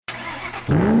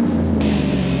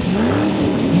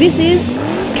This is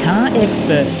Car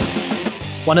Expert.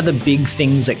 One of the big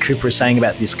things that Cooper is saying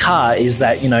about this car is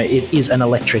that, it is an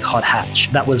electric hot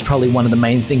hatch. That was probably one of the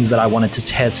main things that I wanted to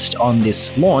test on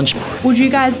this launch. Would you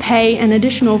guys pay an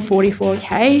additional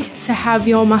 $44K to have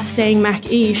your Mustang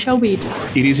Mach-E Shelby?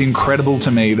 It is incredible to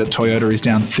me that Toyota is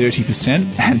down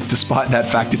 30%, and despite that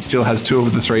fact, it still has 2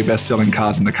 of the 3 best-selling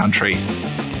cars in the country.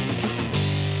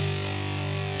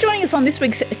 Joining us on this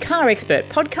week's Car Expert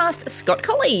podcast, Scott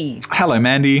Colley. Hello,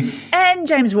 Mandy. And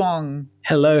James Wong.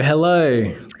 Hello.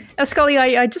 Now, Scully,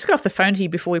 I just got off the phone to you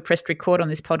before we pressed record on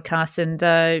this podcast,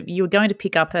 and you were going to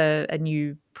pick up a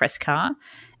new press car,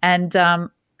 and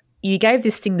you gave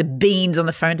this thing the beans on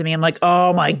the phone to me. I'm like,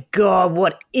 oh my God,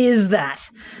 what is that?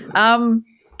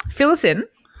 Fill us in.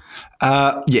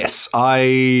 Yes, it's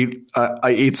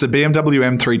a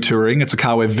BMW M3 Touring. It's a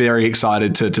car we're very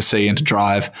excited to see and to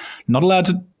drive. Not allowed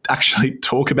to actually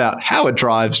talk about how it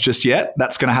drives just yet.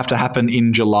 That's going to have to happen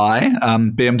in July.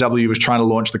 BMW was trying to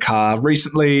launch the car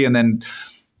recently, and then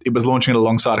it was launching it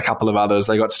alongside a couple of others.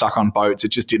 They got stuck on boats. It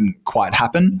just didn't quite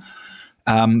happen.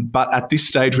 But at this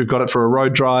stage, we've got it for a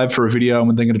road drive, for a video, and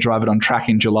we're then going to drive it on track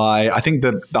in July. I think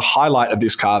the highlight of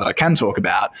this car that I can talk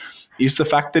about is the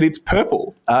fact that it's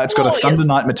purple. It's got a Thunder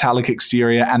Night metallic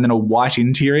exterior and then a white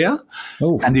interior.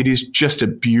 Ooh. And it is just a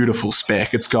beautiful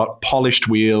spec. It's got polished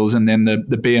wheels and then the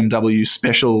BMW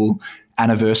special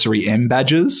anniversary M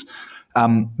badges.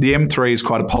 The M3 is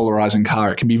quite a polarizing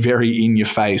car. It can be very in your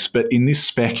face, but in this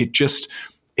spec,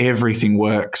 everything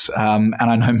works. And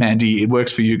I know, Mandy, it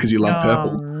works for you because you love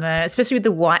purple. No, especially with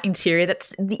the white interior.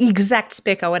 That's the exact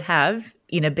spec I would have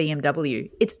in a BMW.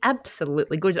 It's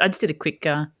absolutely gorgeous. I just did a quick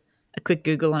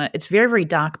Google on it. It's very, very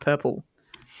dark purple.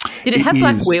 Did it have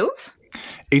black wheels?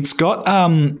 It's got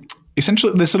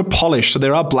essentially they're sort of polished, so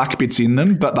there are black bits in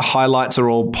them, but the highlights are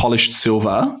all polished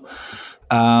silver.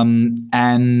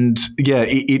 And yeah,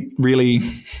 it really,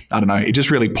 I don't know, it just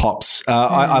really pops.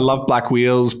 I love black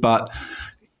wheels, but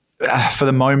for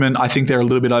the moment, I think they're a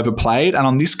little bit overplayed. And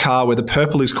on this car, where the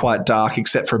purple is quite dark,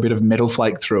 except for a bit of metal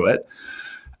flake through it,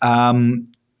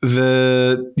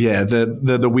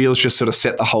 the wheels just sort of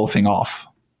set the whole thing off.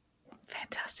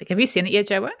 Fantastic. Have you seen it yet,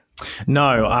 Joe?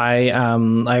 No,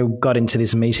 I got into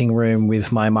this meeting room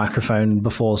with my microphone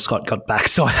before Scott got back,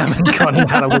 so I haven't gone and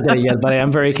had a look at it yet, but I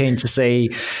am very keen to see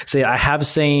it. I have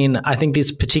seen, I think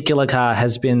this particular car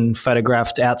has been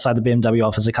photographed outside the BMW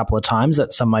office a couple of times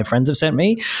that some of my friends have sent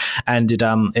me, and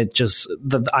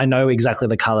I know exactly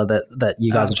the colour that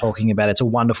you guys are talking about. It's a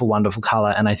wonderful, wonderful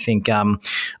colour, and I think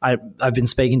I've been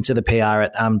speaking to the PR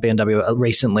at BMW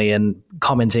recently and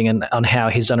commenting on how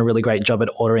he's done a really great job at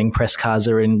ordering press cars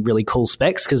that are in really cool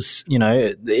specs, because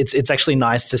it's actually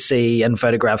nice to see and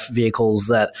photograph vehicles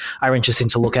that are interesting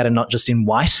to look at and not just in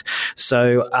white.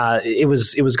 So it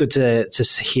was good to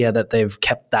hear that they've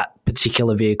kept that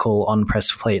particular vehicle on press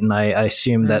fleet, and I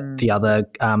assume that the other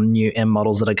new M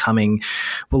models that are coming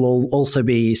will also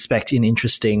be spec'd in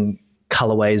interesting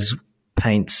colorways,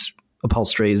 paints,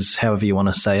 upholsteries, however you want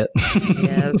to say it.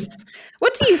 Yes.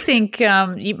 What do you think,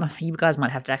 you guys might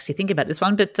have to actually think about this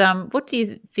one, but what do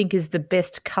you think is the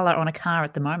best colour on a car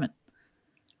at the moment?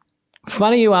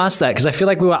 Funny you asked that, because I feel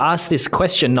like we were asked this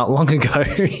question not long ago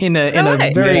in a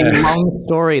very long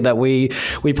story that we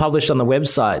published on the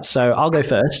website. So I'll go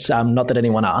first. Not that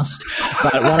anyone asked,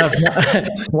 but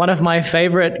one of my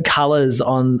favorite colors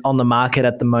on the market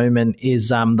at the moment is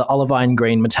the olivine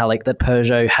green metallic that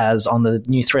Peugeot has on the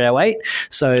new 308.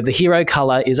 So the hero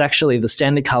color is actually the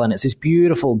standard color, and it's this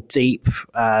beautiful, deep,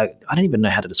 I don't even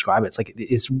know how to describe it. It's like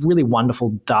this really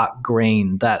wonderful dark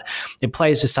green that it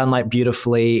plays with sunlight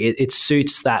beautifully. It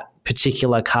suits that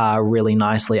particular car really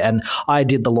nicely. And I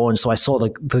did the launch, so I saw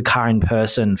the car in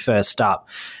person first up,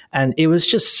 and it was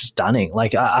just stunning.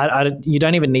 Like you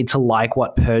don't even need to like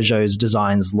what Peugeot's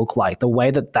designs look like. The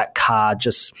way that car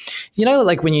just,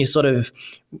 like when you sort of,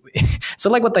 so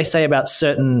like what they say about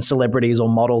certain celebrities or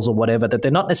models or whatever, that they're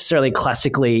not necessarily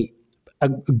classically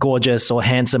gorgeous or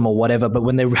handsome or whatever, but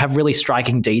when they have really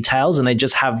striking details and they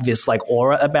just have this like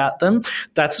aura about them,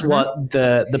 that's what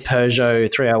the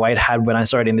Peugeot 308 had when I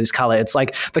saw it in this color. It's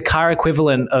like the car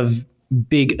equivalent of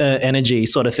big energy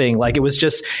sort of thing. Like it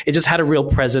just had a real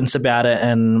presence about it,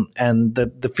 and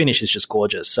the finish is just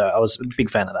gorgeous. So I was a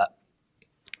big fan of that.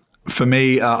 For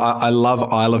me, I love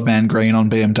Isle of Man green on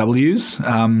BMWs.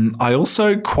 I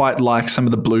also quite like some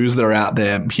of the blues that are out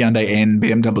there, Hyundai N,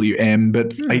 BMW M,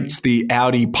 but it's the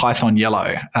Audi Python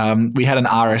yellow. We had an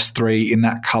RS3 in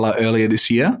that color earlier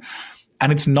this year,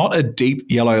 and it's not a deep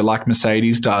yellow like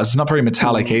Mercedes does. It's not very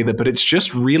metallic either, but it's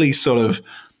just really sort of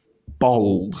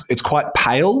bold. It's quite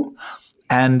pale,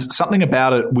 And something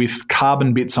about it with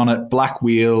carbon bits on it, black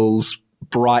wheels,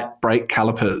 bright brake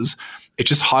calipers, it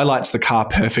just highlights the car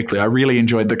perfectly. I really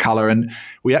enjoyed the color, and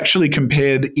we actually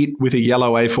compared it with a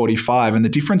yellow A45, and the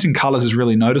difference in colors is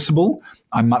really noticeable.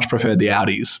 I much preferred the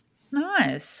Audis.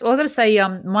 Nice. Well, I've got to say,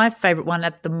 my favourite one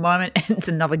at the moment, and it's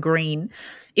another green,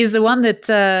 is the one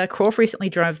that Croft recently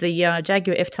drove, the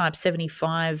Jaguar F-Type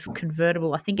 75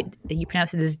 convertible. I think you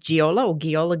pronounce it as Giola or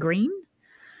Giola green.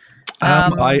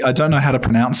 I don't know how to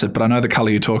pronounce it, but I know the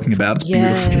colour you're talking about. It's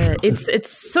beautiful.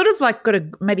 it's sort of like got a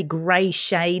maybe grey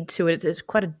shade to it. It's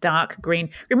quite a dark green.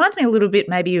 It reminds me a little bit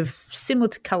maybe of similar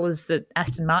to colours that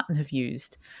Aston Martin have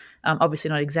used. Obviously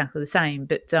not exactly the same,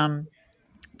 but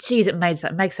geez, it makes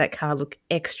that car look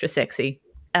extra sexy.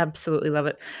 Absolutely love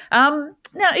it. Now,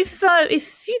 if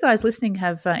you guys listening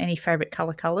have any favourite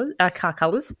car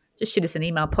colours, just shoot us an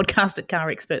email,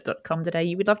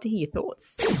 podcast@carexpert.com.au. We'd love to hear your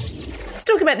thoughts. To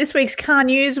talk about this week's car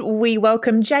news, we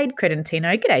welcome Jade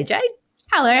Credentino. G'day, Jade.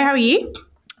 Hello, how are you?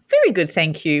 Very good,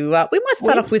 thank you. We might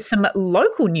start off with some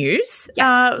local news.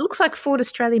 Yes. Looks like Ford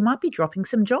Australia might be dropping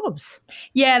some jobs.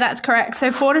 Yeah, that's correct.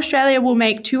 So Ford Australia will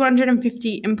make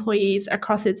 250 employees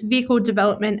across its vehicle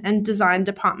development and design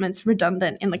departments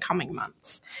redundant in the coming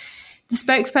months. The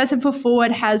spokesperson for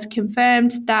Ford has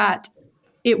confirmed that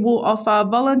it will offer a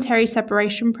voluntary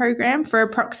separation program for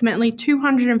approximately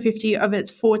 250 of its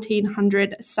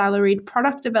 1,400 salaried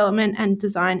product development and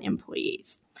design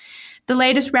employees. The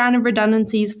latest round of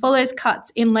redundancies follows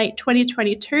cuts in late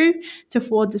 2022 to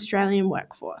Ford's Australian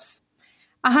workforce.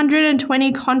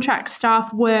 120 contract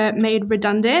staff were made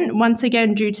redundant, once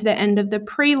again due to the end of the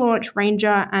pre-launch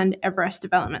Ranger and Everest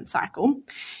development cycle.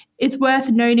 It's worth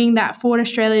noting that Ford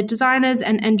Australia designers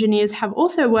and engineers have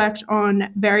also worked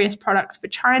on various products for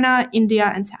China,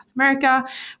 India, and South America,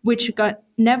 which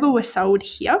never were sold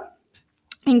here,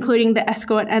 including the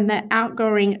Escort and the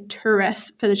outgoing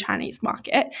Taurus for the Chinese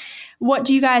market. What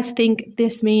do you guys think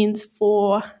this means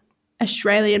for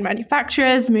Australian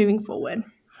manufacturers moving forward?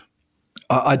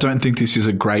 I don't think this is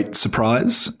a great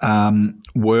surprise.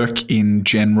 Work in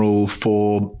general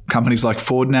for companies like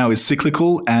Ford now is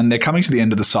cyclical, and they're coming to the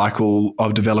end of the cycle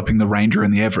of developing the Ranger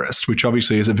and the Everest, which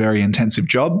obviously is a very intensive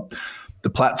job. The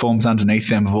platforms underneath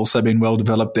them have also been well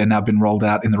developed. They've now been rolled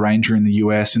out in the Ranger in the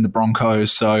US, in the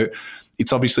Broncos. So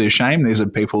it's obviously a shame. These are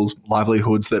people's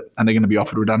livelihoods and they're going to be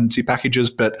offered redundancy packages,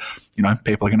 but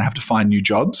people are going to have to find new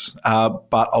jobs.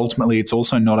 But ultimately, it's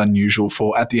also not unusual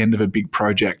for, at the end of a big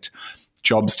project,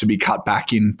 jobs to be cut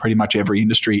back in pretty much every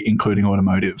industry, including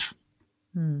automotive.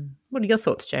 What are your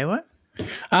thoughts, J.Y.?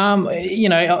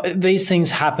 These things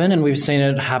happen, and we've seen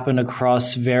it happen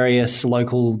across various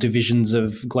local divisions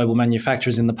of global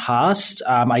manufacturers in the past.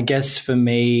 I guess for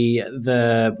me,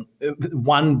 the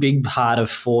one big part of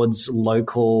Ford's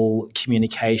local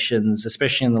communications,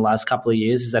 especially in the last couple of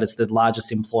years, is that it's the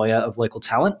largest employer of local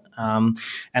talent.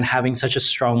 And having such a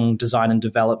strong design and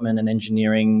development and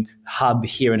engineering hub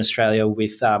here in Australia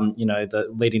with,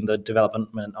 leading the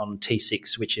development on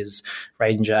T6, which is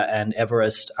Ranger and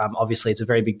Everest. Obviously, it's a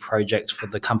very big project for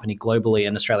the company globally,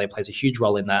 and Australia plays a huge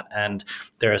role in that. And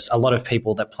there's a lot of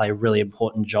people that play really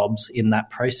important jobs in that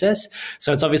process.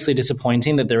 So it's obviously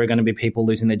disappointing that there are going to be people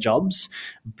losing their jobs.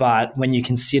 But when you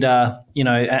consider,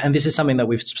 and this is something that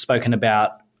we've spoken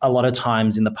about a lot of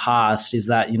times in the past, is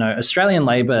that, Australian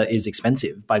labour is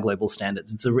expensive by global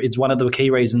standards. It's one of the key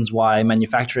reasons why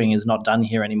manufacturing is not done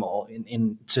here anymore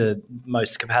in to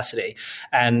most capacity.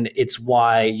 And it's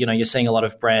why, you're seeing a lot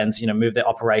of brands, move their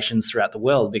operations throughout the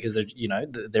world because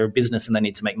they're a business and they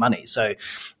need to make money. So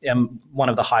one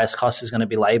of the highest costs is going to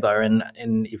be labour. And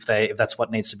if that's what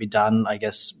needs to be done, I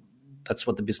guess that's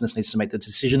what the business needs to make the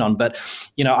decision on. But,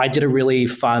 I did a really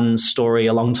fun story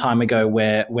a long time ago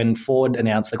where when Ford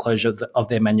announced the closure of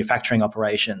their manufacturing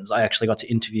operations, I actually got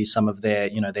to interview some of their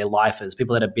lifers,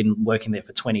 people that have been working there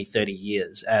for 20, 30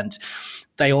 years. And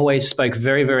they always spoke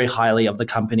very, very highly of the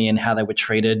company and how they were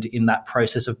treated in that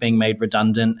process of being made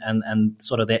redundant and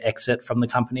sort of their exit from the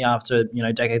company after,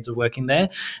 decades of working there.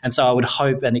 And so I would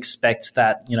hope and expect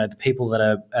that, the people that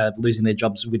are losing their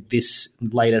jobs with this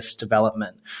latest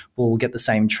development will get the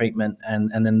same treatment.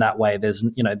 And then that way there's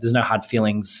no hard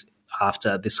feelings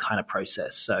after this kind of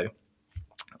process. So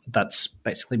that's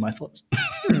basically my thoughts.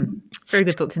 Very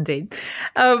good thoughts indeed.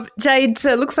 Jade,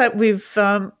 looks like we've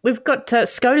got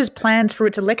Skoda's plans for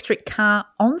its electric car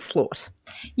onslaught.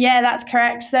 Yeah, that's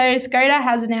correct. So Skoda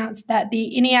has announced that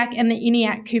the Enyaq and the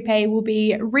Enyaq Coupe will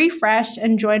be refreshed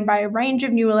and joined by a range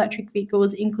of new electric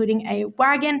vehicles, including a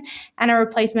wagon and a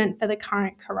replacement for the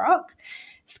current Karoq.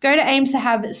 Skoda aims to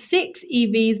have 6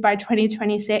 EVs by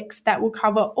 2026 that will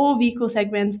cover all vehicle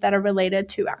segments that are related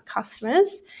to our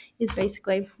customers, is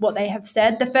basically what they have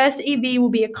said. The first EV will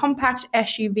be a compact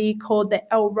SUV called the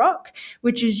L-Rock,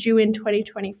 which is due in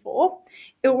 2024.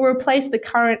 It will replace the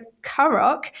current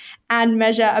Karoq and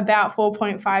measure about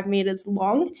 4.5 meters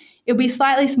long. It'll be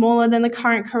slightly smaller than the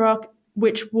current Karoq,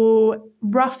 which will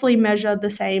roughly measure the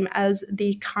same as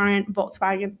the current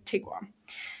Volkswagen Tiguan.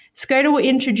 Skoda will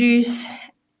introduce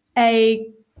a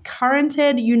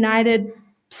currented United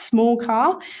small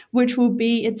car, which will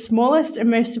be its smallest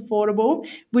and most affordable,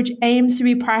 which aims to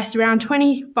be priced around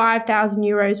 25,000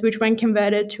 euros, which when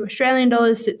converted to Australian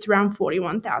dollars sits around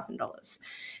 $41,000.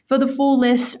 For the full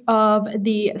list of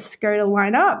the Skoda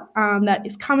lineup that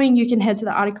is coming, you can head to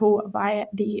the article via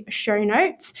the show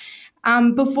notes.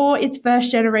 Before its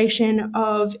first generation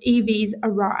of EVs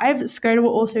arrive, Skoda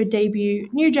will also debut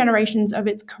new generations of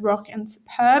its Karoq and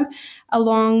Superb,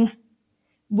 along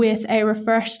with a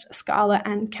refreshed Scala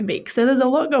and Kamiq. So there's a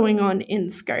lot going on in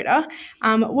Skoda.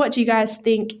 What do you guys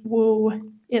think will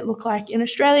it look like in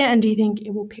Australia, and do you think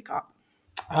it will pick up?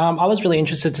 I was really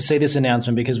interested to see this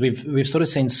announcement because we've sort of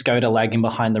seen Skoda lagging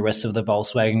behind the rest of the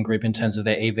Volkswagen group in terms of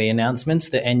their EV announcements.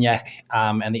 The Enyaq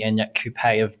and the Enyaq Coupe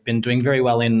have been doing very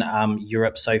well in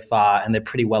Europe so far, and they're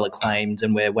pretty well acclaimed,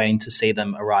 and we're waiting to see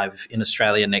them arrive in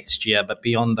Australia next year. But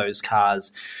beyond those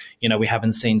cars, we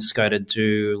haven't seen Skoda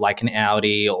do like an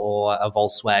Audi or a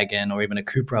Volkswagen or even a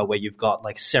Cupra where you've got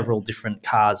like several different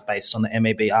cars based on the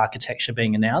MEB architecture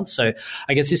being announced. So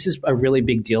I guess this is a really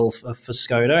big deal for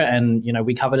Skoda. And,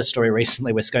 we covered a story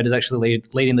recently where Skoda is actually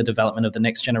leading the development of the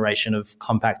next generation of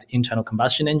compact internal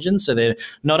combustion engines. So they're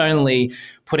not only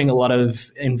putting a lot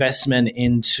of investment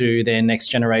into their next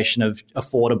generation of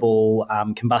affordable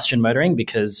combustion motoring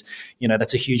because,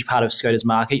 that's a huge part of Skoda's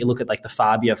market. You look at like the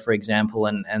Fabia, for example,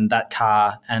 and that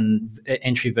car and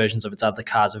entry versions of its other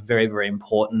cars are very, very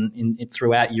important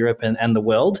throughout Europe and the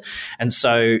world. And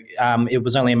so it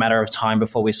was only a matter of time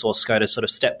before we saw Skoda sort of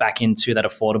step back into that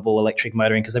affordable electric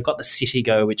motoring because they've got the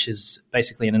Citigo, which is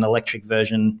basically an electric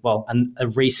version, a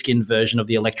reskinned version of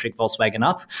the electric Volkswagen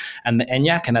Up, and the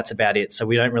Enyaq, and that's about it. So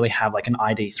we don't really have like an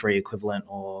ID3 equivalent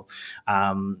or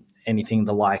anything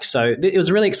the like. So it was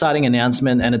a really exciting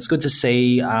announcement, and it's good to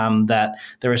see that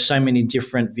there are so many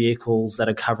different vehicles that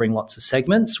are covering lots of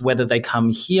segments. Whether they come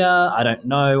here, I don't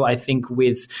know. I think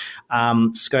with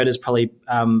Skoda's probably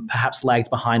perhaps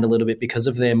lagged behind a little bit because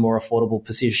of their more affordable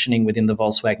positioning within the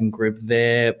Volkswagen group.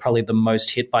 They're probably the most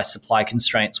hit by supply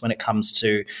constraints when it comes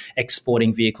to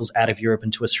exporting vehicles out of Europe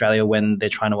into Australia when they're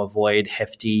trying to avoid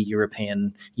hefty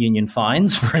European Union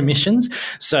fines for emissions.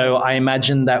 So I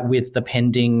imagine that with the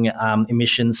pending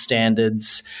emissions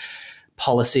standards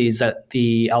policies that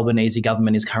the Albanese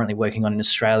government is currently working on in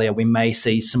Australia, we may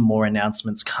see some more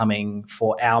announcements coming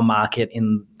for our market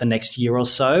in the next year or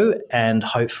so, and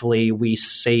hopefully we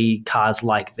see cars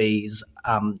like these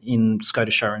in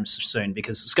Skoda showrooms soon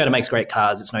because Skoda makes great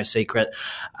cars, it's no secret.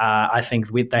 I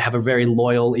think they have a very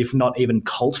loyal, if not even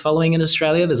cult following in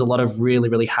Australia. There's a lot of really,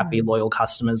 really happy, loyal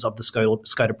customers of the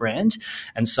Skoda brand.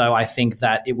 And so I think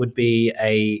that it would be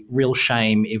a real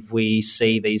shame if we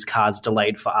see these cars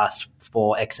delayed for us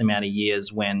for X amount of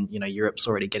years when, Europe's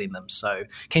already getting them. So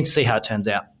keen to see how it turns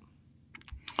out.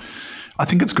 I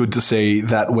think it's good to see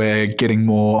that we're getting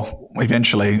more,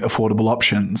 eventually, affordable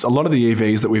options. A lot of the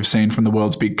EVs that we've seen from the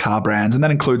world's big car brands, and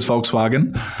that includes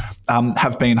Volkswagen,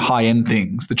 have been high-end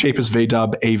things. The cheapest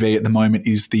VW EV at the moment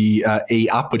is the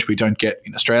E-Up, which we don't get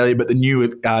in Australia, but the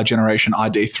new generation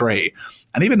ID3.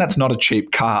 And even that's not a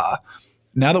cheap car.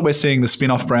 Now that we're seeing the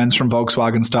spin-off brands from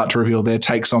Volkswagen start to reveal their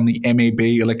takes on the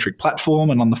MEB electric platform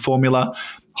and on the formula,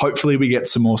 hopefully we get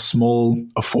some more small,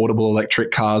 affordable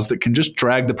electric cars that can just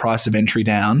drag the price of entry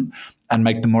down and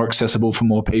make them more accessible for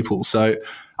more people. So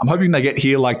I'm hoping they get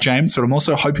here like James, but I'm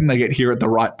also hoping they get here at the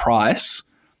right price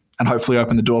and hopefully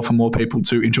open the door for more people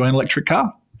to enjoy an electric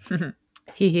car.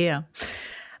 Here.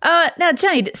 Now,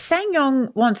 Jade,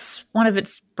 SsangYong wants one of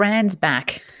its brands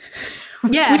back.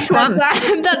 Yeah, which one?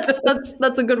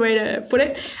 That's a good way to put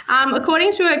it.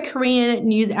 According to a Korean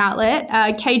news outlet,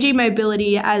 KG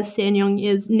Mobility, as SsangYong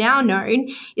is now known,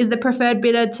 is the preferred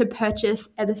bidder to purchase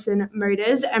Edison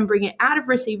Motors and bring it out of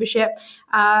receivership,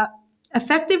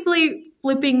 effectively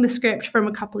flipping the script from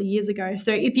a couple of years ago.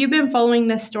 So if you've been following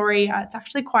this story, it's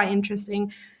actually quite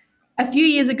interesting. A few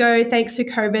years ago, thanks to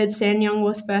COVID, SsangYong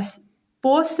was first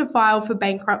forced to file for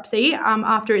bankruptcy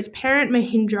after its parent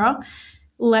Mahindra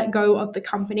let go of the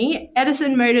company.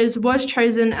 Edison Motors was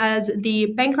chosen as the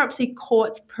bankruptcy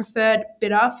court's preferred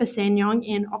bidder for SsangYong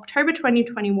in October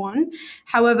 2021,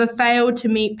 however failed to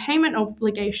meet payment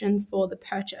obligations for the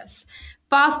purchase.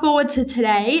 Fast forward to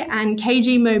today, and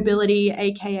KG Mobility,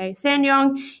 aka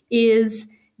SsangYong, is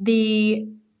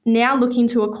now looking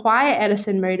to acquire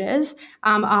Edison Motors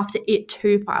after it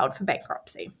too filed for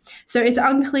bankruptcy. So it's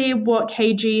unclear what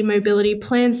KG Mobility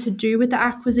plans to do with the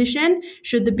acquisition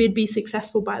should the bid be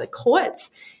successful by the courts.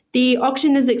 The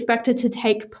auction is expected to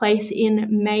take place in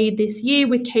May this year,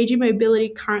 with KG Mobility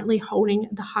currently holding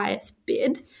the highest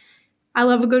bid. I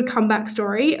love a good comeback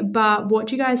story, but what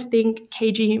do you guys think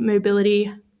KG Mobility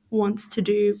wants to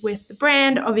do with the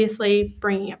brand? Obviously,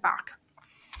 bringing it back.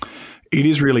 It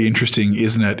is really interesting,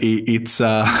 isn't it? It's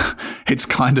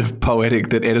kind of poetic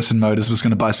that Edison Motors was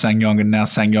going to buy SsangYong and now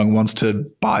SsangYong wants to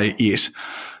buy it.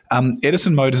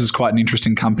 Edison Motors is quite an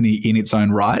interesting company in its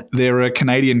own right. They're a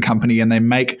Canadian company and they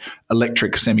make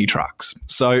electric semi-trucks.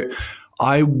 So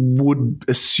I would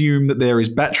assume that there is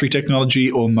battery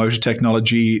technology or motor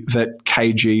technology that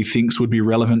KG thinks would be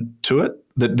relevant to it,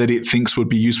 that it thinks would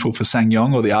be useful for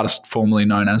SsangYong, or the artist formerly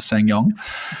known as SsangYong.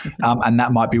 And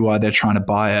that might be why they're trying to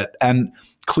buy it. And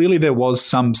clearly there was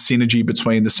some synergy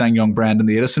between the SsangYong brand and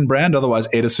the Edison brand. Otherwise,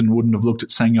 Edison wouldn't have looked at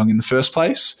SsangYong in the first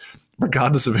place.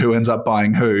 Regardless of who ends up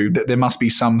buying who, there must be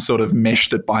some sort of mesh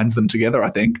that binds them together,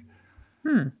 I think.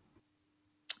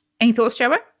 Any thoughts,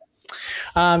 Joe?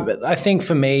 I think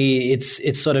for me,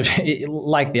 it's sort of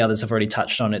like the others have already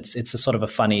touched on. It's a sort of a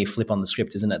funny flip on the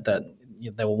script, isn't it? That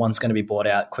they were once going to be bought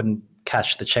out, couldn't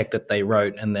cash the check that they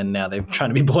wrote, and then now they're trying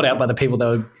to be bought out by the people they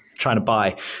were trying to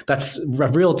buy. That's a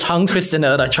real tongue twister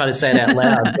now that I try to say it out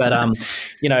loud. But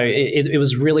it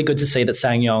was really good to see that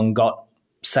SsangYong got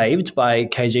saved by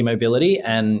KG Mobility,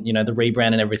 and the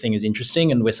rebrand and everything is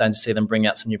interesting, and we're starting to see them bring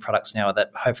out some new products now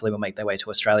that hopefully will make their way to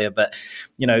Australia. But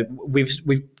we've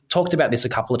talked about this a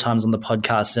couple of times on the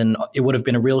podcast, and it would have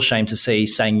been a real shame to see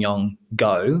SsangYong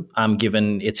go,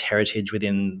 given its heritage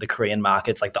within the Korean market.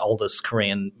 It's like the oldest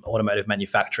Korean automotive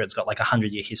manufacturer. It's got like a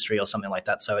 100-year history or something like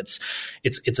that. So it's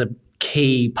a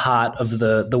key part of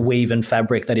the weave and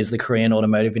fabric that is the Korean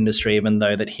automotive industry, even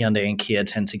though that Hyundai and Kia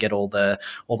tend to get all the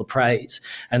praise.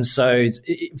 And so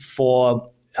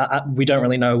we don't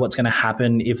really know what's going to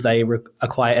happen if they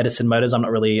acquire Edison Motors. I'm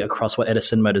not really across what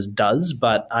Edison Motors does,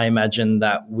 but I imagine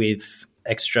that with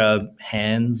extra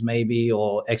hands maybe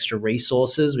or extra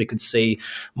resources, we could see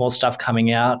more stuff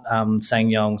coming out.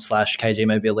 SsangYong / KG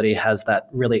Mobility has that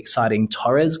really exciting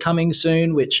Torres coming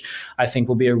soon, which I think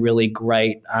will be a really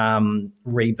great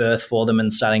rebirth for them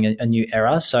and starting a new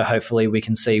era. So hopefully we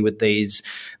can see with this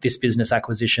business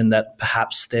acquisition that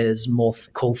perhaps there's more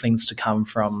cool things to come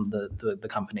from the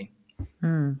company.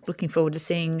 Looking forward to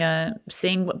seeing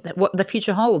what the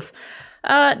future holds.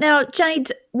 Now,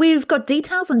 Jade, we've got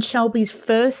details on Shelby's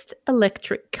first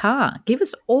electric car. Give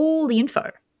us all the info.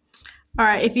 All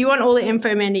right, if you want all the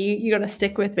info, Mandy, you got to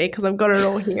stick with me because I've got it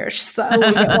all here. It's just a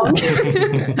little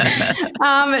bit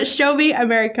long. Shelby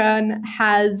American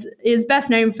is best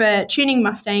known for tuning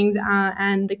Mustangs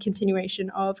and the continuation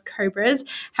of Cobras.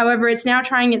 However, it's now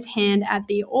trying its hand at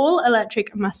the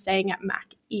all-electric Mustang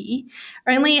Mach-E.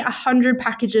 Only 100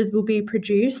 packages will be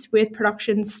produced, with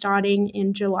production starting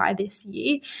in July this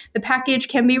year. The package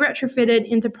can be retrofitted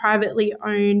into privately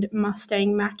owned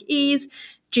Mustang Mach-E's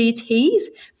GTs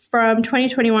from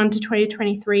 2021 to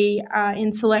 2023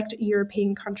 in select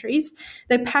European countries.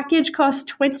 The package costs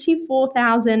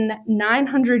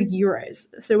 24,900 euros.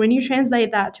 So when you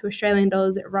translate that to Australian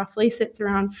dollars, it roughly sits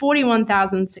around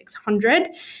 41,600.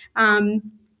 And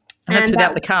that's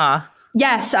without the car.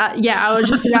 Yes, I was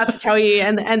just about to tell you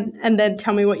and then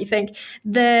tell me what you think.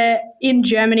 In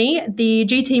Germany, the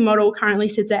GT model currently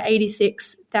sits at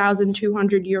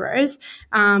 86,200 euros.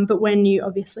 But when you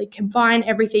obviously combine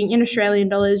everything in Australian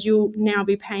dollars, you'll now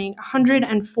be paying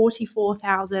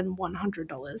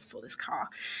 $144,100 for this car.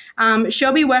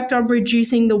 Shelby worked on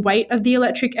reducing the weight of the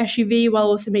electric SUV while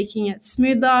also making it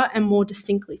smoother and more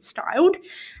distinctly styled.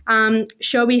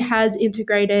 Shelby has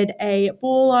integrated a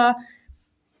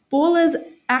Baller's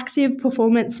active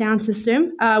performance sound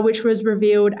system, which was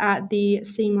revealed at the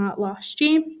SEMA last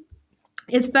year.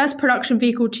 Its first production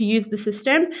vehicle to use the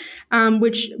system,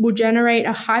 which will generate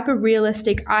a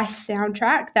hyper-realistic ICE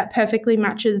soundtrack that perfectly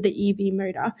matches the EV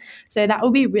motor. So that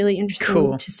will be really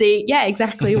interesting to see,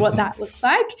 exactly what that looks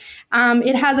like.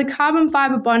 It has a carbon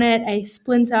fiber bonnet, a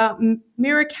splinter,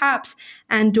 mirror caps,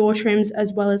 and door trims,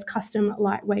 as well as custom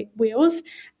lightweight wheels.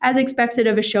 As expected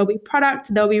of a Shelby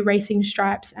product, there'll be racing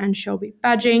stripes and Shelby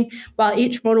badging, while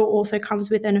each model also comes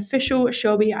with an official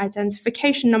Shelby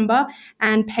identification number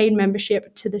and paid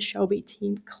membership to the Shelby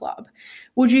Team Club.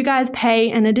 Would you guys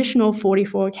pay an additional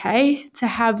 $44,000 to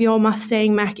have your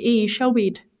Mustang Mach-E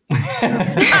Shelby'd?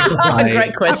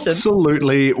 Great question.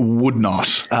 Absolutely would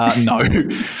not. No.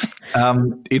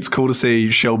 It's cool to see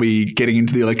Shelby getting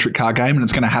into the electric car game, and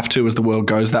it's going to have to as the world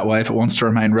goes that way if it wants to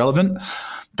remain relevant.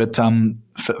 But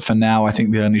for now, I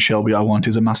think the only Shelby I want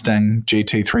is a Mustang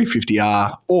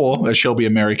GT350R or a Shelby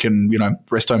American,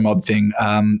 resto mod thing.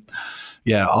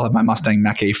 I'll have my Mustang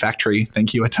Mach-E factory.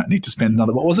 Thank you. I don't need to spend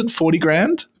another, what was it, 40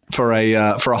 grand for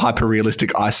a hyper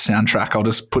realistic ICE soundtrack. I'll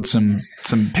just put some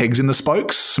pegs in the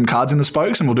spokes, some cards in the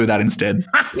spokes, and we'll do that instead.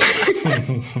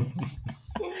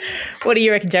 What do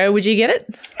you reckon, Joe? Would you get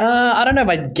it? I don't know if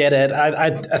I'd get it.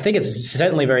 I think it's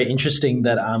certainly very interesting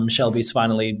that Shelby's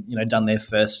finally done their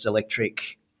first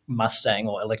electric Mustang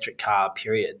or electric car,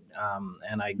 period.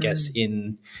 And I guess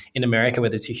in America, where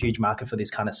there's a huge market for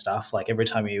this kind of stuff, like every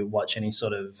time you watch any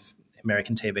sort of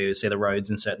American TV, you see the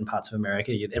roads in certain parts of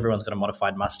America, everyone's got a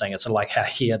modified Mustang. It's sort of like how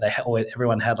here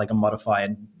everyone had like a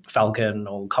modified Falcon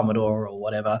or Commodore or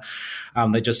whatever.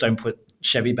 They just don't put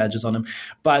Chevy badges on them.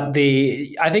 But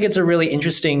I think it's a really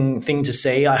interesting thing to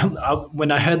see.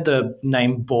 When I heard the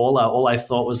name Baller, all I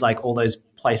thought was like all those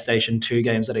PlayStation 2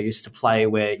 games that I used to play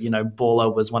where,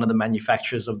 Baller was one of the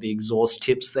manufacturers of the exhaust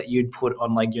tips that you'd put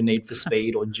on like your Need for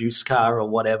Speed or Juice Car or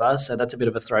whatever. So that's a bit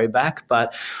of a throwback.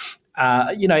 But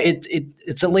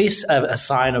it's at least a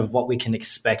sign of what we can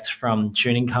expect from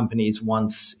tuning companies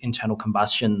once internal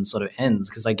combustion sort of ends.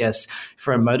 Because I guess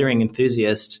for a motoring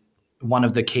enthusiast, one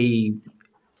of the key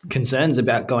concerns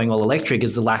about going all electric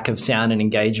is the lack of sound and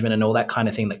engagement and all that kind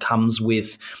of thing that comes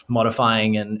with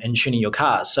modifying and tuning your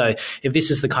car. So if this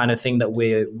is the kind of thing that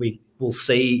we will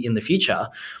see in the future,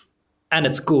 and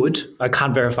it's good, I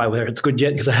can't verify whether it's good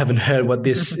yet because I haven't heard what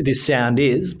this sound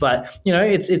is, but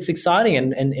it's exciting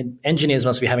and engineers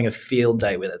must be having a field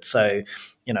day with it. So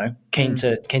keen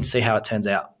to see how it turns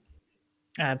out.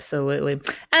 Absolutely.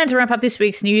 And to wrap up this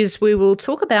week's news, we will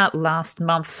talk about last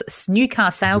month's new car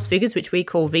sales figures, which we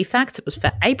call VFACTS. It was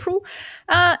for April.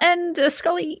 And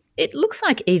Scully, it looks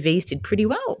like EVs did pretty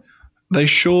well. They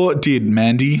sure did,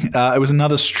 Mandy. It was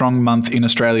another strong month in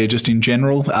Australia just in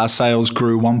general. Our sales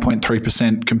grew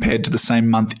 1.3% compared to the same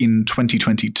month in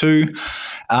 2022.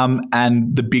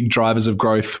 And the big drivers of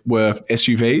growth were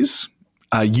SUVs.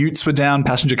 Utes were down,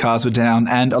 passenger cars were down,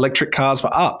 and electric cars were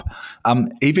up.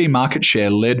 EV market share,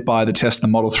 led by the Tesla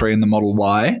Model 3 and the Model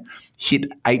Y,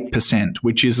 hit 8%,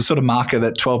 which is a sort of marker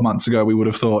that 12 months ago we would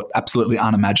have thought absolutely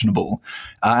unimaginable.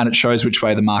 And it shows which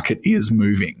way the market is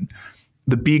moving.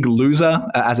 The big loser,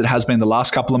 as it has been the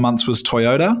last couple of months, was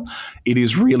Toyota. It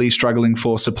is really struggling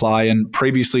for supply and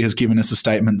previously has given us a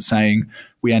statement saying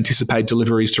we anticipate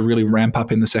deliveries to really ramp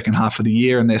up in the second half of the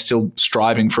year, and they're still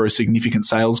striving for a significant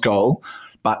sales goal.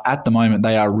 But at the moment,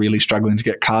 they are really struggling to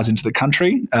get cars into the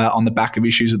country on the back of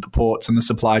issues at the ports and the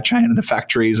supply chain and the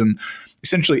factories and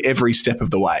essentially every step of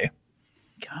the way.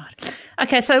 God.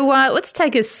 Okay, so let's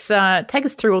take us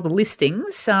through all the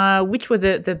listings. Which were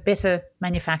the better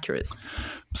manufacturers?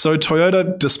 So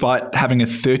Toyota, despite having a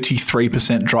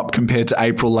 33% drop compared to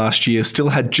April last year, still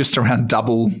had just around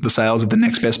double the sales of the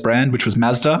next best brand, which was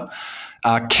Mazda.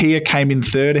 Kia came in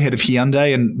third ahead of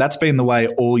Hyundai, and that's been the way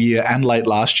all year and late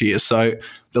last year. So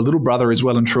the little brother is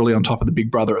well and truly on top of the big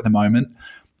brother at the moment.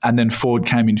 And then Ford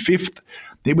came in fifth.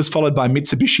 It was followed by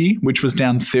Mitsubishi, which was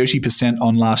down 30%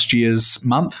 on last year's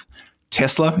month.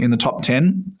 Tesla in the top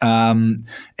 10,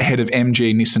 ahead of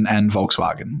MG, Nissan and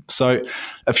Volkswagen. So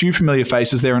a few familiar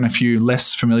faces there and a few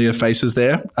less familiar faces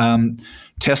there.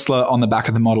 Tesla on the back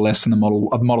of the Model S and the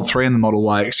Model 3 and the Model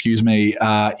Y,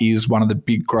 is one of the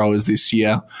big growers this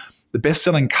year. The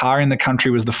best-selling car in the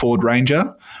country was the Ford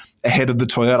Ranger, ahead of the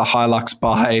Toyota Hilux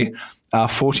by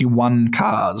 41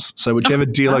 cars. So whichever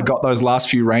dealer got those last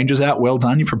few Rangers out, well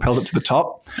done, you propelled it to the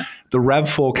top. The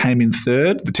RAV4 came in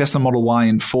third, the Tesla Model Y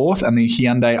in fourth, and the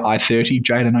Hyundai i30.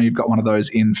 Jade, I know you've got one of those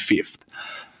in fifth.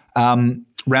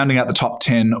 Rounding out the top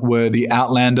 10 were the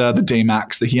Outlander, the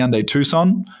D-Max, the Hyundai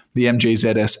Tucson, the MG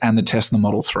ZS, and the Tesla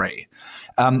Model 3.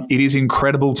 It is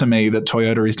incredible to me that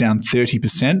Toyota is down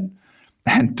 30%.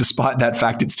 And despite that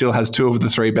fact, it still has two of the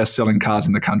three best-selling cars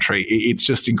in the country. It's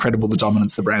just incredible the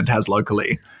dominance the brand has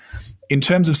locally. In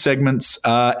terms of segments,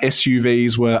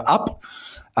 SUVs were up.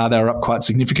 They were up quite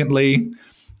significantly.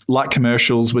 Light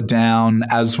commercials were down,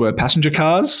 as were passenger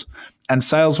cars. And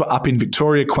sales were up in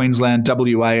Victoria, Queensland,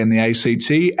 WA and the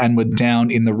ACT, and were down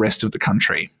in the rest of the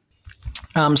country.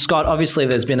 Scott, obviously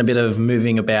there's been a bit of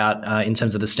moving about in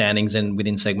terms of the standings and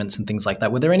within segments and things like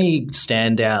that. Were there any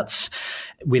standouts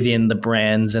within the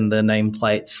brands and the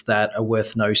nameplates that are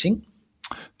worth noting?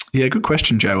 Yeah, good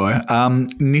question, Joe.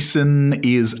 Nissan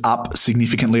is up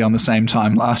significantly on the same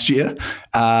time last year.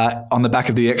 On the back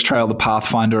of the X-Trail, the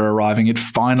Pathfinder arriving, it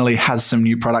finally has some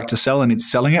new product to sell, and it's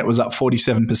selling it. It was up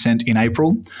 47% in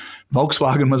April.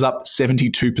 Volkswagen was up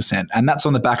 72%, and that's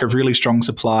on the back of really strong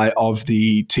supply of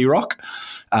the T-Roc.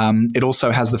 It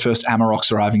also has the first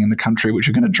Amaroks arriving in the country, which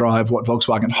are going to drive what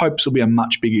Volkswagen hopes will be a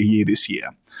much bigger year this year.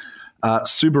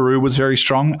 Subaru was very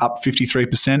strong, up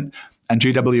 53%. And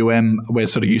GWM, we're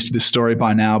sort of used to this story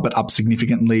by now, but up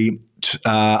significantly,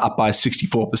 up by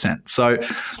 64%. So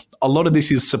a lot of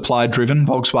this is supply driven.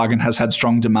 Volkswagen has had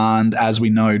strong demand, as we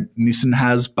know Nissan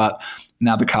has, but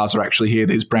now the cars are actually here.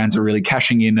 These brands are really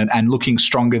cashing in and looking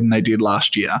stronger than they did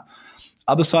last year.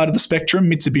 Other side of the spectrum,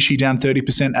 Mitsubishi down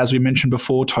 30%, as we mentioned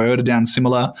before, Toyota down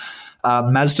similar.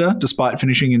 Mazda, despite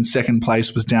finishing in second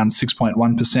place, was down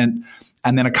 6.1%.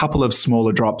 And then a couple of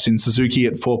smaller drops in Suzuki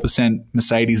at 4%,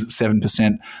 Mercedes at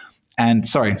 7%, and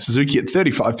Suzuki at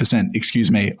 35%,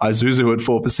 Isuzu at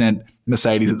 4%,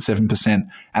 Mercedes at 7%,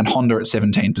 and Honda at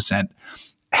 17%.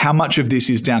 How much of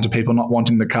this is down to people not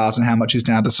wanting the cars and how much is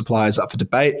down to supply is up for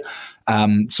debate.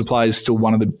 Supply is still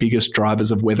one of the biggest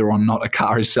drivers of whether or not a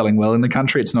car is selling well in the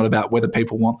country. It's not about whether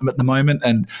people want them at the moment.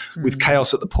 And with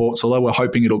chaos at the ports, although we're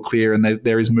hoping it'll clear and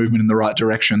there is movement in the right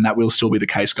direction, that will still be the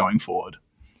case going forward.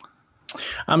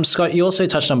 Scott, you also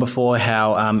touched on before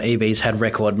how EVs had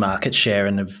record market share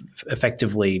and have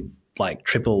effectively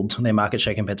tripled their market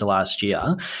share compared to last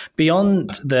year.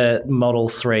 Beyond the Model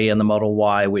 3 and the Model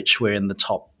Y, which were in the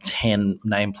top 10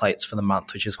 nameplates for the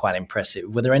month, which is quite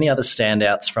impressive, were there any other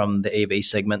standouts from the EV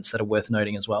segments that are worth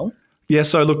noting as well? Yeah,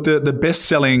 so look, the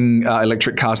best-selling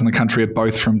electric cars in the country are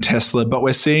both from Tesla, but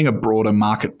we're seeing a broader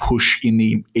market push in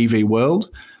the EV world.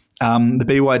 The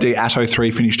BYD Atto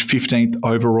 3 finished 15th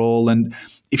overall. And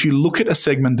if you look at a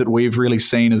segment that we've really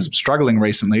seen as struggling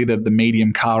recently, the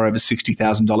medium car over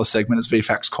 $60,000 segment, as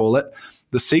VFACTS call it,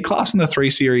 the C-Class and the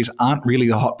 3 Series aren't really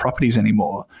the hot properties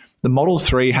anymore. The Model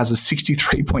 3 has a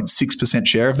 63.6%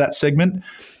 share of that segment.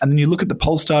 And then you look at the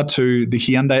Polestar 2, the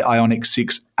Hyundai Ioniq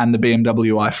 6 and the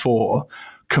BMW i4,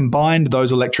 combined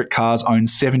those electric cars own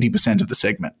 70% of the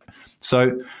segment.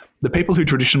 So the people who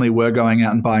traditionally were going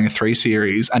out and buying a 3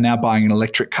 Series are now buying an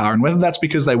electric car. And whether that's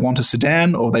because they want a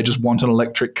sedan or they just want an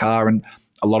electric car, and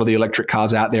a lot of the electric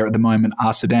cars out there at the moment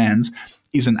are sedans,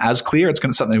 isn't as clear. It's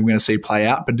something we're going to see play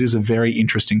out, but it is a very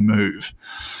interesting move.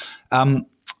 7%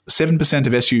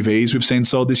 of SUVs we've seen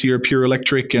sold this year are pure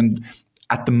electric, and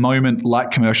at the moment, light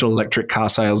commercial electric car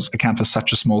sales account for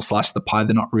such a small slice of the pie,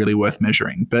 they're not really worth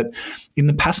measuring. But in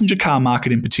the passenger car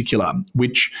market in particular,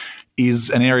 which is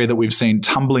an area that we've seen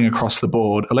tumbling across the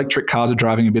board, electric cars are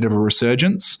driving a bit of a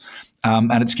resurgence,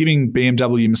 and it's giving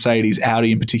BMW, Mercedes,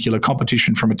 Audi in particular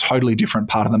competition from a totally different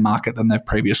part of the market than they've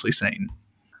previously seen.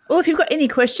 Well, if you've got any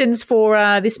questions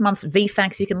for this month's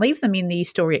VFACTS, you can leave them in the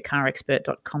story at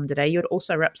carexpert.com today. It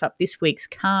also wraps up this week's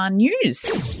car news.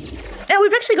 Now,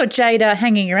 we've actually got Jada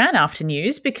hanging around after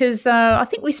news because I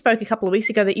think we spoke a couple of weeks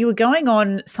ago that you were going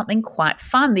on something quite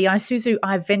fun, the Isuzu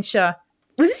iVenture.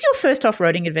 Was this your first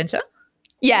off-roading adventure?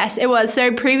 Yes, it was.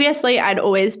 So previously I'd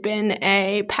always been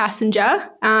a passenger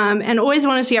and always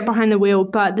wanted to get behind the wheel,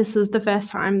 but this was the first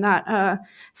time that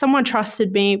someone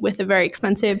trusted me with a very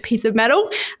expensive piece of metal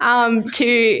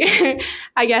to,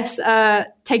 I guess,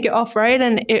 take it off-road,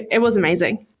 and it was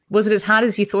amazing. Was it as hard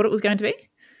as you thought it was going to be?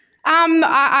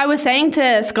 I was saying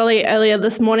to Scully earlier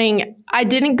this morning, I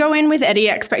didn't go in with any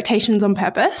expectations on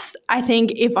purpose. I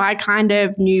think if I kind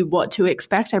of knew what to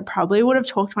expect, I probably would have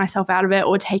talked myself out of it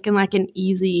or taken like an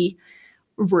easy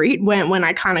route when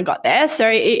I kind of got there. So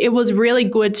it was really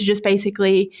good to just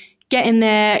basically get in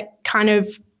there, kind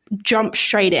of jump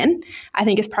straight in. I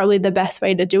think is probably the best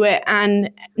way to do it. And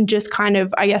just kind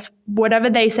of, I guess, whatever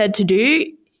they said to do,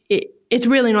 it's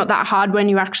really not that hard when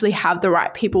you actually have the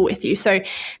right people with you. So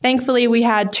thankfully we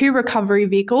had 2 recovery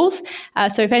vehicles.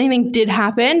 So if anything did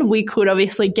happen, we could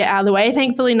obviously get out of the way.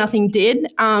 Thankfully nothing did,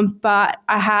 but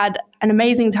I had an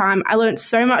amazing time. I learned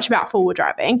so much about forward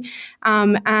driving.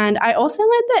 And I also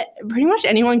learned that pretty much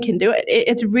anyone can do it.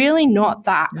 It's really not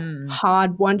that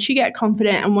hard once you get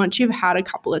confident and once you've had a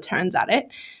couple of turns at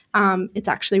it. It's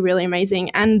actually really amazing.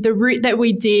 And the route that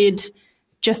we did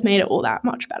just made it all that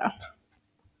much better.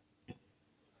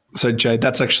 So, Jade,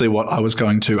 that's actually what I was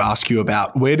going to ask you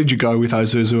about. Where did you go with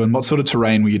Isuzu and what sort of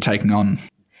terrain were you taking on?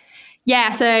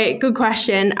 Yeah, so good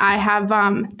question. I have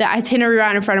the itinerary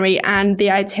right in front of me, and the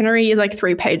itinerary is like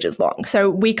 3 pages long. So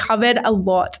we covered a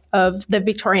lot of the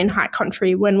Victorian high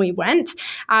country when we went.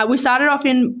 We started off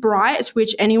in Bright,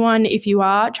 which anyone, if you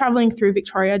are traveling through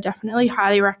Victoria, definitely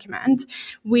highly recommend.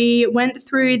 We went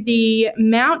through the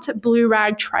Mount Blue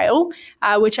Rag Trail,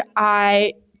 which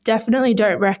I definitely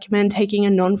don't recommend taking a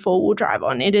non-four-wheel drive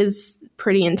on. It is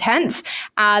pretty intense.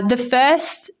 The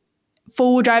first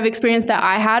four-wheel drive experience that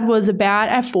I had was about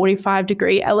a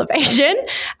 45-degree elevation,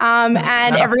 and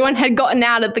everyone had gotten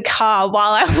out of the car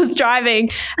while I was driving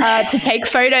to take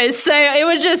photos. So it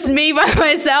was just me by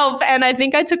myself, and I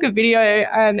think I took a video,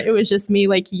 and it was just me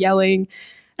like yelling,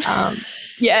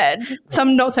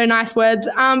 some not so nice words.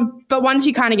 But once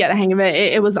you kind of get the hang of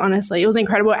it, it was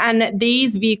incredible. And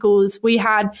these vehicles, we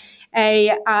had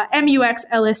a MUX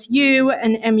LSU,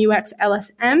 an MUX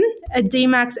LSM, a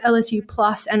D-Max LSU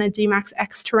Plus, and a D-Max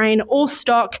X Terrain, all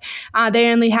stock.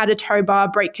 They only had a tow bar,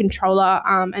 brake controller,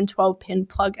 and 12-pin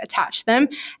plug attached to them.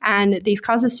 And these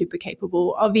cars are super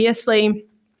capable. Obviously,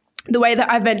 the way that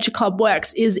iVenture Club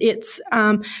works is it's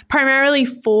primarily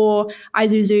for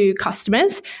Isuzu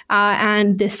customers,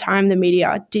 and this time the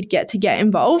media did get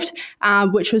involved,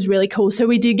 which was really cool. So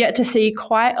we did get to see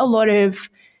quite a lot of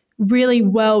really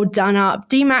well done up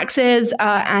D-Maxes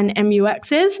and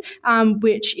MUXs,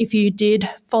 which if you did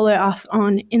follow us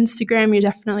on Instagram, you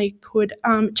definitely could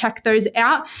check those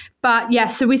out. But yeah,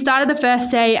 so we started the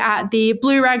first day at the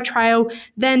Blue Rag Trail,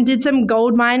 then did some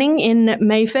gold mining in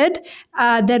Mayford,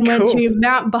 then went to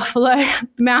Mount Buffalo,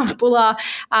 Mount Buller,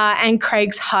 and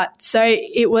Craig's Hut. So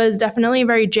it was definitely a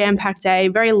very jam-packed day,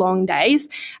 very long days,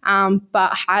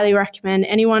 but highly recommend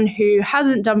anyone who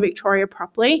hasn't done Victoria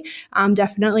properly,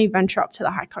 definitely venture up to the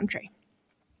high country.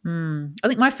 I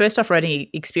think my first off-roading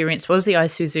experience was the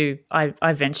Isuzu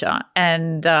iVenture,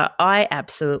 and I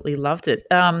absolutely loved it.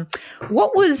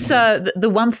 What was the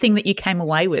one thing that you came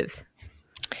away with?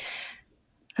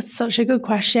 That's such a good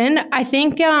question. I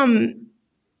think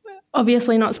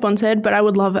obviously not sponsored, but I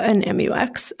would love an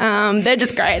MUX. They're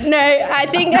just great. No, I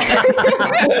think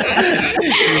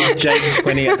Jake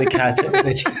 20 at the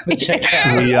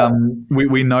checkout.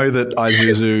 We know that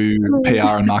Isuzu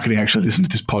PR and marketing actually listen to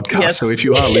this podcast. Yes. So if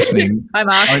you are listening, hi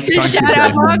Mark. Shout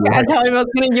out, Mark. I told him I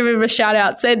was going to give him a shout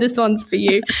out. So this one's for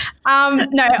you.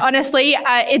 No, honestly,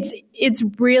 it's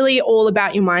really all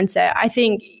about your mindset. I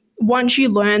think once you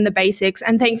learn the basics,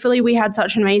 and thankfully we had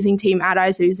such an amazing team at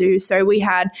Isuzu. So we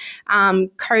had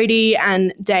Cody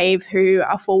and Dave, who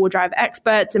are four-wheel drive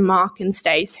experts, and Mark and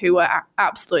Stace, who were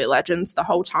absolute legends the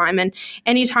whole time. And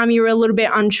anytime you were a little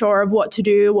bit unsure of what to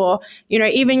do, or, you know,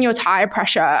 even your tire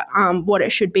pressure, what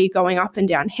it should be going up and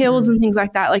down hills and things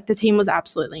like that, like the team was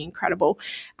absolutely incredible.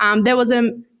 There was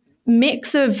a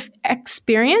mix of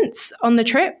experience on the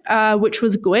trip, which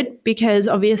was good because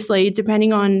obviously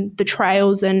depending on the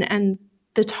trails and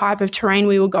the type of terrain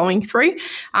we were going through,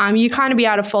 you kind of be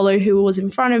able to follow who was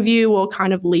in front of you or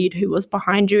kind of lead who was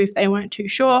behind you if they weren't too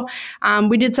sure.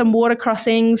 We did some water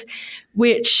crossings,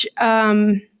 which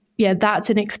that's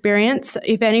an experience.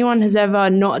 If anyone has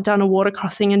ever not done a water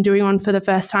crossing and doing one for the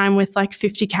first time with like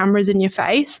 50 cameras in your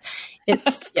face,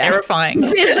 it's terrifying.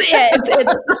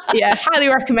 It's highly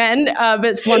recommend. But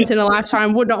it's once in a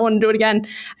lifetime. Would not want to do it again.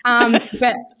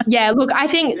 But yeah, look, I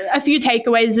think a few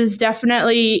takeaways is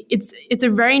definitely it's a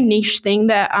very niche thing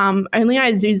that only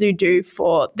Isuzu do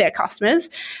for their customers,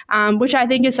 which I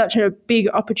think is such a big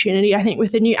opportunity. I think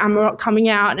with the new Amarok coming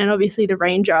out and obviously the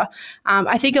Ranger,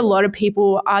 I think a lot of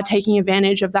people are taking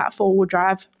advantage of that four-wheel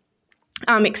drive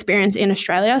experience in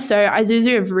Australia. So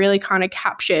Isuzu have really kind of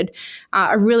captured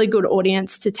a really good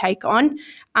audience to take on.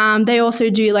 They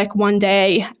also do like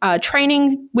one-day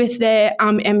training with their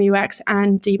MUX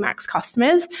and D-Max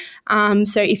customers.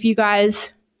 So if you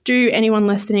guys anyone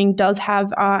listening does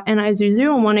have an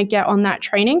Isuzu and want to get on that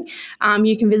training,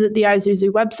 you can visit the Isuzu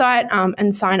website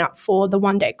and sign up for the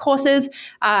one-day courses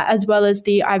as well as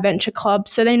the iVenture Club.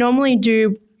 So they normally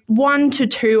do 1 to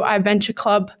 2 iVenture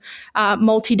Club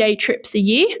multi-day trips a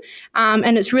year,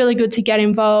 and it's really good to get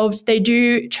involved. They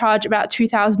do charge about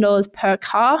 $2,000 per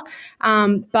car,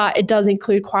 but it does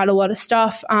include quite a lot of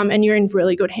stuff, and you're in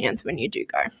really good hands when you do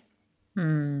go.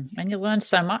 And you learn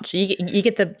so much. You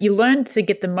learn to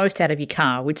get the most out of your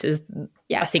car, which is,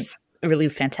 I think, a really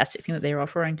fantastic thing that they're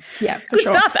offering. Yeah, good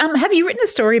stuff. Have you written a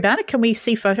story about it? Can we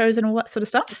see photos and all that sort of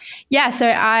stuff? Yeah, so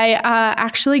I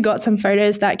actually got some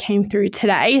photos that came through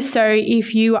today. So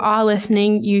if you are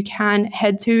listening, you can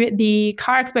head to the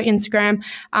Car Expo Instagram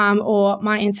or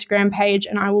my Instagram page,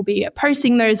 and I will be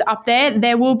posting those up there.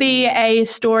 There will be a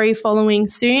story following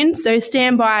soon, so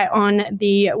stand by on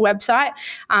the website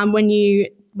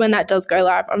when that does go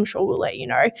live. I'm sure we'll let you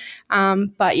know.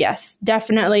 But yes,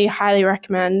 definitely highly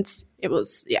recommend. It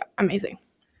was, amazing.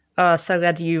 Oh, so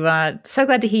glad to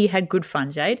hear you had good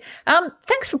fun, Jade.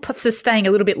 Thanks for staying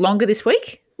a little bit longer this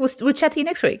week. We'll chat to you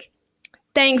next week.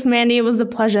 Thanks, Mandy. It was a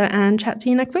pleasure, and chat to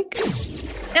you next week.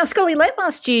 Now, Scully, late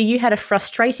last year, you had a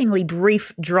frustratingly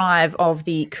brief drive of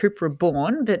the Cupra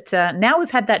Born, but now we've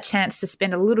had that chance to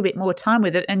spend a little bit more time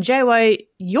with it. And Joey,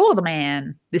 you're the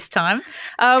man this time.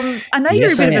 I know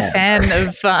you're a bit of a fan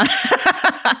of.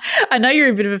 I know you're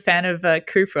a bit of a fan of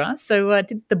Cupra. So,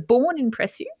 did the Born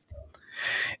impress you?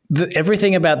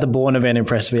 Everything about the Born event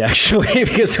impressed me, actually,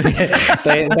 because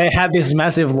they had this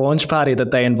massive launch party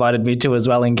that they invited me to as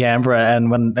well in Canberra,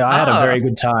 and when I had a very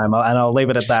good time, and I'll leave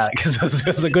it at that because it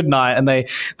was a good night. And they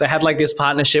had like this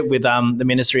partnership with the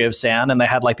Ministry of Sound, and they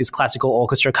had like this classical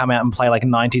orchestra come out and play like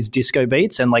 90s disco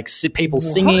beats and like people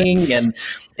singing, and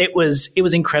it was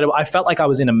incredible. I felt like I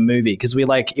was in a movie because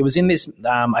it was in this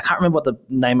I can't remember what the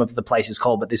name of the place is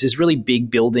called, but there's this really big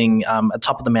building at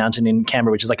top of the mountain in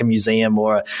Canberra, which is like a museum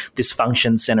or this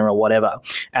function center or whatever.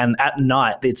 And at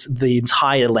night, the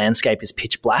entire landscape is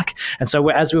pitch black. And so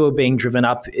as we were being driven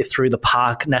up through the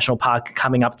park, national park,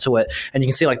 coming up to it, and you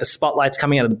can see like the spotlights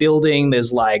coming out of the building.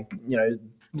 There's like,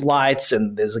 lights,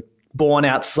 and there's a Born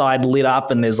outside lit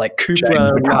up, and there's like Cupra.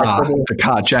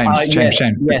 James,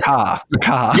 the car.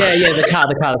 Yeah,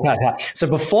 the car. So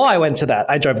before I went to that,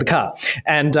 I drove the car,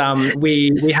 and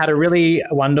we had a really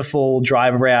wonderful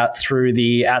drive route through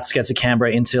the outskirts of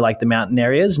Canberra into like the mountain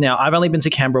areas. Now, I've only been to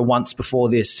Canberra once before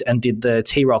this and did the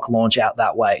T-Rock launch out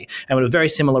that way, and it was very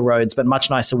similar roads, but much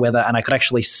nicer weather, and I could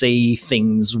actually see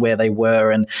things where they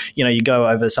were, and you go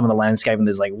over some of the landscape, and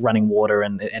there's like running water,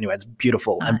 and anyway, it's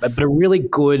beautiful. Nice. But a really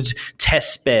good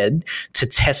test bed to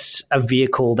test a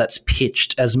vehicle that's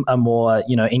pitched as a more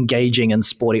engaging and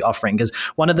sporty offering, because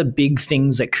one of the big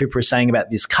things that Cupra is saying about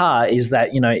this car is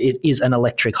that it is an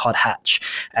electric hot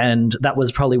hatch, and that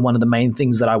was probably one of the main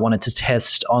things that I wanted to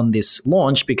test on this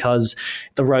launch because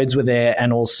the roads were there,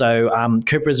 and also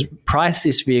Cupra's priced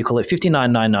this vehicle at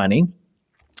 $59,990,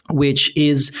 which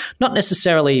is not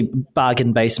necessarily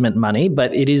bargain basement money,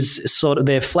 but it is sort of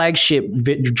their flagship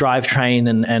drivetrain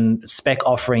and spec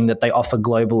offering that they offer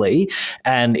globally.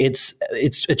 And it's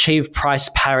achieved price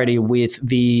parity with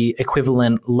the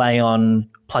equivalent Leon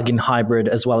plug-in hybrid,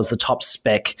 as well as the top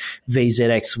spec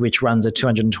VZX, which runs a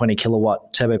 220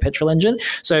 kilowatt turbo petrol engine.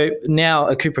 So now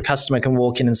a Cupra customer can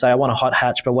walk in and say, I want a hot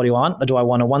hatch, but what do you want? Do I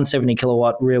want a 170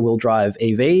 kilowatt rear wheel drive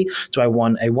EV? Do I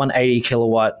want a 180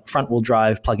 kilowatt front wheel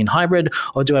drive plug-in hybrid?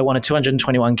 Or do I want a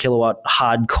 221 kilowatt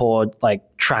hardcore like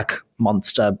track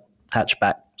monster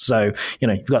hatchback? So,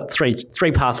 you've got three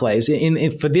pathways.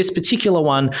 For this particular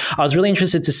one, I was really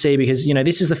interested to see because,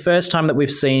 this is the first time that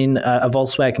we've seen a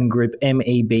Volkswagen Group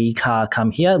MEB car come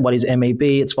here. What is MEB?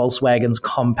 It's Volkswagen's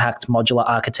compact modular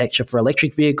architecture for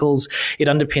electric vehicles. It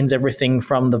underpins everything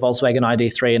from the Volkswagen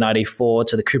ID3 and ID4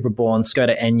 to the Cupra Born,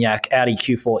 Skoda Enyaq, Audi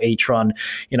Q4 e-tron.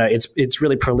 It's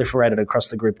really proliferated across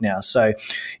the group now. So,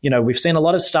 we've seen a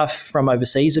lot of stuff from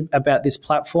overseas about this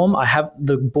platform.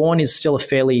 The Born is still a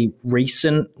fairly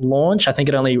recent launch. I think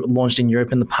it only launched in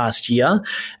Europe in the past year,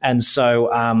 and so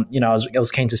I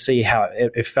was keen to see how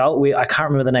it felt. I can't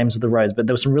remember the names of the roads, but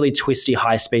there were some really twisty,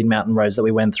 high-speed mountain roads that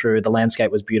we went through. The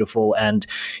landscape was beautiful, and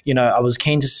I was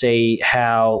keen to see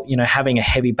how having a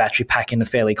heavy battery pack in a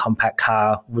fairly compact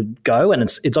car would go. And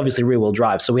it's obviously rear-wheel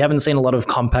drive, so we haven't seen a lot of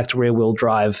compact rear-wheel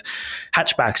drive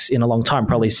hatchbacks in a long time,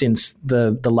 probably since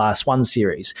the last 1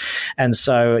 series. And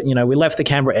so we left the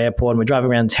Canberra airport and we're driving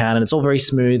around town, and it's all very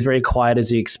smooth, very quiet as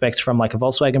you expect from like a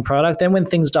Volkswagen product. Then when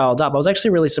things dialed up, I was actually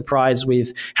really surprised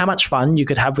with how much fun you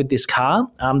could have with this car.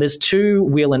 There's 2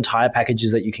 wheel and tire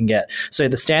packages that you can get. So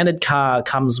the standard car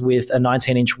comes with a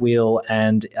 19-inch wheel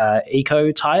and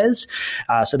eco tires.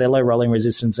 So they're low rolling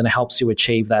resistance, and it helps you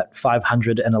achieve that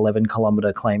 511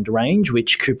 kilometer claimed range,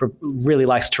 which Cupra really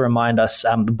likes to remind us.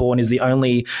 The Born is the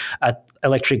only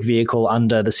electric vehicle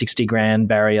under the 60 grand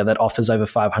barrier that offers over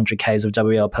 500 Ks of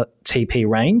WLTP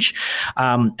range.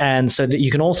 And so that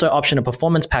you can also option a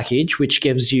performance package, which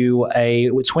gives you a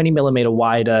 20 millimeter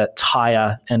wider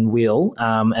tire and wheel.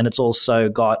 And it's also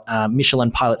got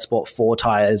Michelin Pilot Sport 4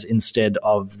 tires instead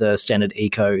of the standard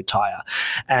Eco tire.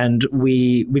 And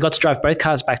we got to drive both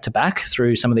cars back to back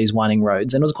through some of these winding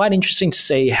roads. And it was quite interesting to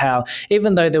see how,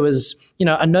 even though there was,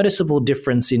 a noticeable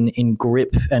difference in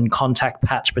grip and contact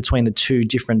patch between the 2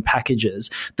 different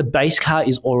packages, the base car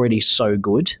is already so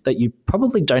good that you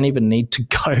probably don't even need to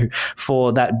go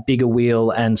for that bigger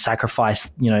wheel and sacrifice,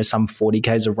 some 40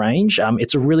 Ks of range.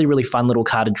 It's a really, really fun little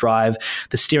car to drive.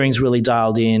 The steering's really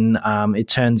dialed in. It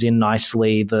turns in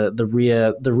nicely. The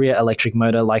rear electric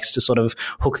motor likes to sort of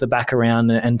hook the back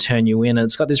around and turn you in. And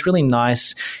it's got this really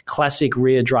nice classic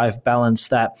rear drive balance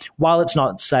that, while it's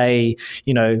not, say,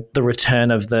 the return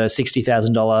of the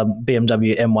 $60,000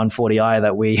 BMW M140i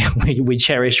that we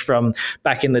cherish from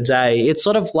back in the day, it's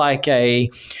sort of like a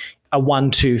a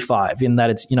 125 in that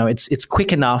it's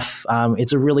quick enough.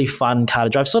 It's a really fun car to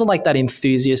drive, sort of like that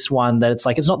enthusiast one that it's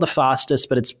like it's not the fastest,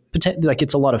 but it's like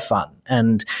it's a lot of fun.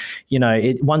 And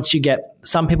once you get,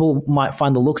 some people might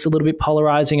find the looks a little bit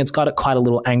polarizing. It's got quite a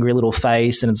little angry little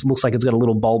face, and it looks like it's got a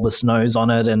little bulbous nose on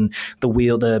it, and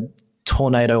the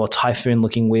tornado or typhoon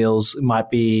looking wheels might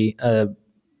be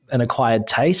an acquired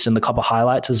taste, and the copper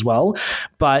highlights as well.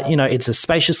 But, it's a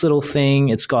spacious little thing.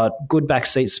 It's got good back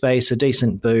seat space, a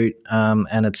decent boot,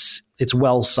 and it's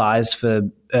well sized for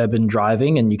urban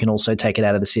driving, and you can also take it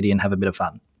out of the city and have a bit of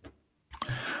fun.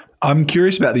 I'm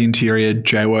curious about the interior,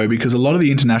 JWO, because a lot of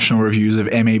the international reviews of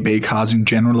MEB cars in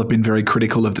general have been very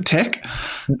critical of the tech.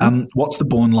 What's the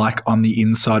Born like on the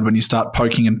inside when you start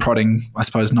poking and prodding, I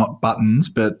suppose not buttons,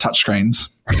 but touchscreens?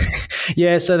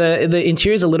 Yeah, so the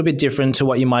interior is a little bit different to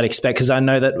what you might expect, because I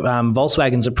know that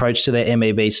Volkswagen's approach to their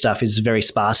MEB stuff is very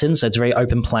Spartan, so it's very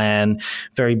open plan,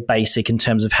 very basic in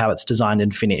terms of how it's designed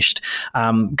and finished.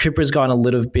 Cupra's done a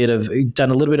little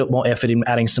bit more effort in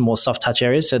adding some more soft touch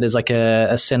areas. So there's like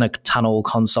a center tunnel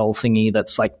console thingy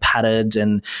that's like padded,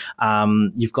 and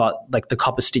you've got like the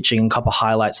copper stitching and copper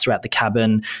highlights throughout the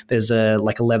cabin. There's a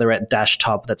leatherette dash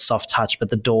top that's soft touch, but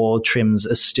the door trims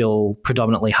are still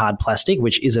predominantly hard plastic,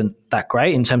 which isn't that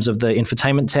great in terms of the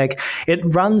infotainment tech. It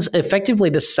runs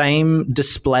effectively the same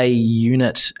display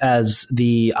unit as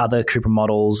the other Cupra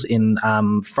models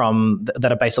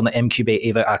that are based on the MQB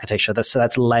Evo architecture.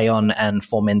 That's Leon and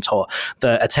Formentor.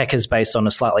 The Ateca is based on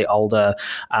a slightly older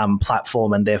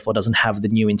platform, and therefore doesn't have the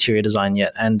new interior design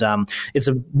yet. And it's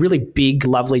a really big,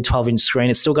 lovely 12-inch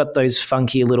screen. It's still got those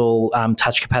funky little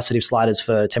touch capacitive sliders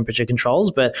for temperature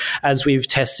controls. But as we've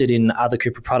tested in other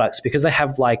Cupra products, because they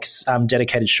have like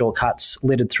dedicated shortcuts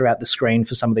littered throughout the screen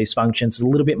for some of these functions, it's a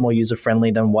little bit more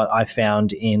user-friendly than what I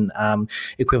found in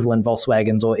equivalent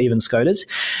Volkswagens or even Skodas.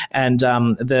 And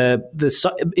the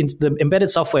embedded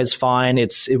software is fine.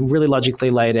 It's really logically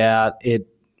laid out. It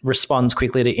responds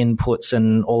quickly to inputs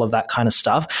and all of that kind of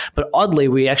stuff. But oddly,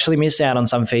 we actually miss out on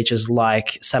some features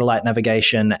like satellite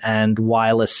navigation and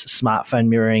wireless smartphone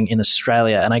mirroring in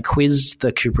Australia. And I quizzed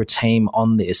the Cupra team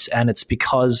on this, and it's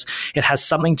because it has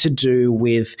something to do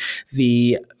with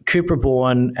the Cupra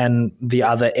Born and the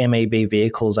other MEB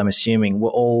vehicles, I'm assuming, were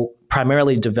all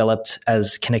primarily developed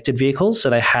as connected vehicles. So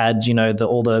they had,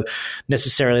 all the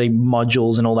necessarily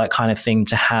modules and all that kind of thing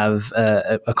to have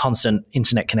a constant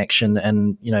internet connection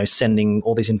and, sending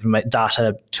all these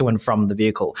data to and from the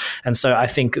vehicle. And so I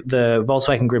think the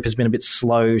Volkswagen Group has been a bit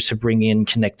slow to bring in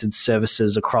connected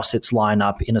services across its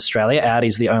lineup in Australia.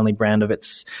 Audi's the only brand of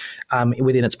its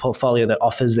within its portfolio that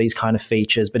offers these kind of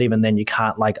features. But even then, you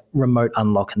can't like remote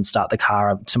unlock and start the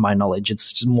car, to my knowledge.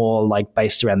 It's just more like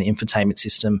based around the infotainment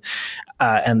system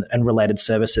and related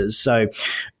services. So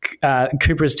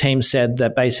Cupra's team said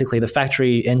that basically the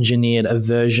factory engineered a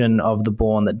version of the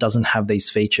Born that doesn't have these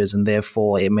features, and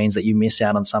therefore it means that you miss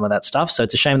out on some of that stuff. So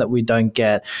it's a shame that we don't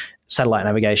get satellite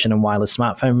navigation and wireless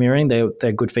smartphone mirroring.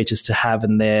 They're good features to have,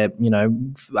 and they're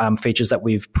features that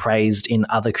we've praised in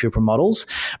other Cupra models.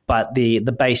 But the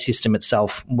base system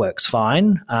itself works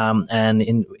fine,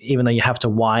 even though you have to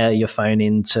wire your phone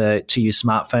in to use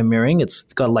smartphone mirroring, it's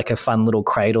got like a fun little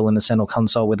cradle in the center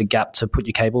console with a gap to put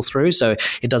your cable through, so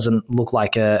it doesn't look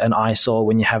like an eyesore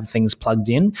when you have things plugged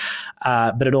in.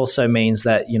 But it also means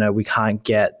that we can't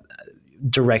get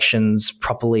directions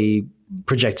properly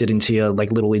projected into your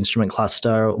like little instrument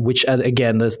cluster, which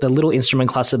again, there's the little instrument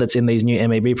cluster that's in these new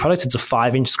MEB products. It's a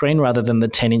 5-inch screen rather than the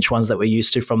 10-inch ones that we're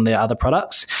used to from their other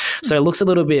products. So it looks a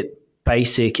little bit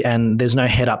basic, and there's no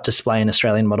head-up display in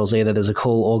Australian models either. There's a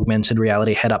cool augmented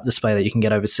reality head-up display that you can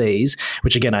get overseas,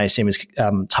 which again, I assume is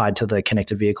tied to the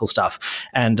connected vehicle stuff.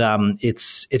 And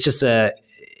it's just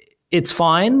it's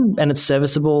fine and it's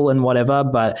serviceable and whatever,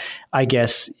 but I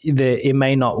guess it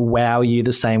may not wow you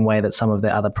the same way that some of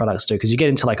the other products do, because you get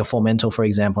into like a Formentor, for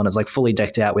example, and it's like fully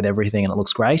decked out with everything and it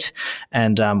looks great.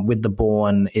 And with the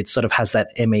Born, it sort of has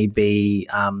that MEB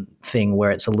thing where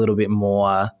it's a little bit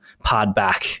more pared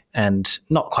back and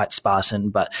not quite Spartan,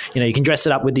 but you can dress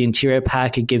it up with the interior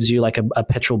pack. It gives you like a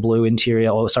petrol blue interior,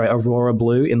 Aurora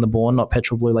blue in the Born, not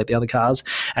petrol blue like the other cars.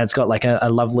 And it's got like a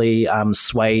lovely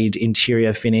suede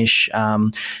interior finish.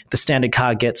 The standard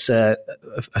car gets a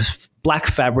black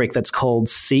fabric that's called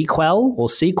Sequel or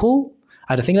Sequel.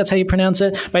 I think that's how you pronounce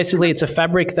it. Basically, it's a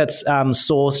fabric that's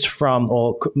sourced from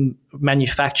or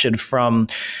manufactured from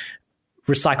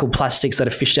recycled plastics that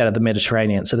are fished out of the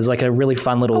Mediterranean. So there's like a really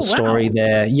fun little story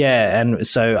there. Yeah. And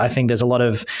so I think there's a lot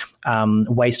of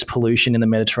waste pollution in the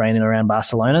Mediterranean around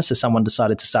Barcelona. So someone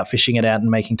decided to start fishing it out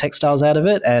and making textiles out of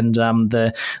it. And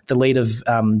the lead of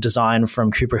design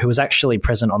from Cooper, who was actually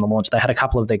present on the launch, they had a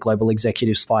couple of their global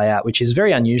executives fly out, which is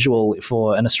very unusual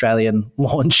for an Australian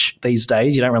launch these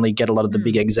days. You don't really get a lot of the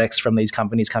big execs from these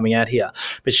companies coming out here.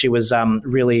 But she was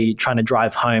really trying to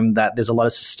drive home that there's a lot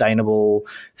of sustainable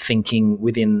thinking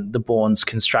within the Bourne's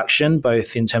construction,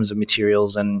 both in terms of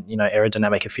materials and, you know,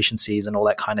 aerodynamic efficiencies and all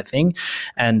that kind of thing.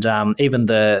 And even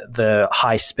the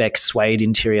high spec suede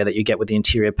interior that you get with the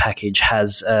interior package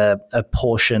has a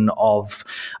portion of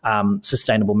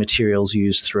sustainable materials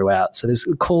used throughout. So there's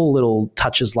cool little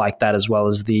touches like that, as well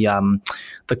as the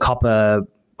copper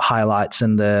highlights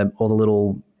and all the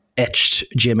little etched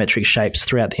geometric shapes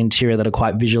throughout the interior that are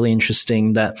quite visually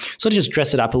interesting, that sort of just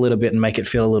dress it up a little bit and make it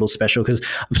feel a little special. Because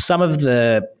some of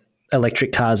the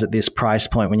electric cars at this price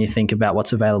point, when you think about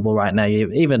what's available right now,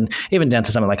 even down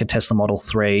to something like a Tesla Model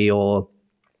 3 or,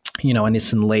 you know, a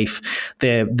Nissan Leaf,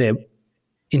 their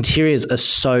interiors are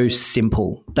so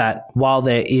simple that while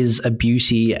there is a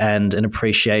beauty and an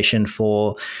appreciation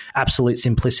for absolute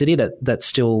simplicity that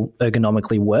still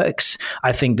ergonomically works,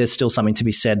 I think there's still something to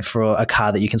be said for a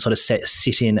car that you can sort of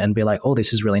sit in and be like, oh,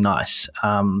 this is really nice.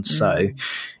 So,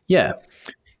 yeah.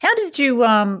 How did you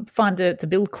find the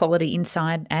build quality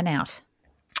inside and out?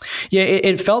 Yeah,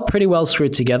 it felt pretty well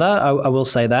screwed together. I will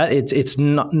say that it's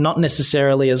not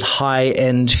necessarily as high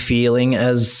end feeling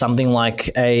as something like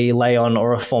a Leon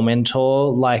or a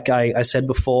Formentor, like I said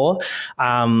before,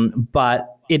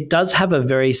 but it does have a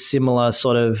very similar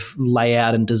sort of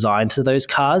layout and design to those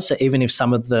cars. So even if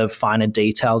some of the finer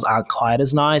details aren't quite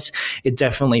as nice, it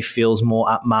definitely feels more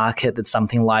upmarket than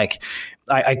something like,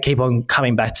 I keep on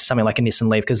coming back to something like a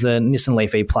Nissan Leaf, because the Nissan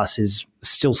Leaf E Plus is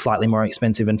still slightly more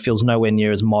expensive and feels nowhere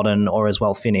near as modern or as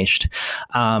well finished.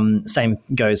 Same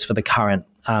goes for the current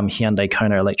Hyundai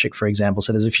Kona Electric, for example.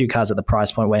 So there's a few cars at the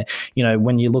price point where, you know,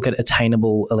 when you look at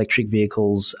attainable electric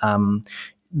vehicles,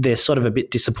 they're sort of a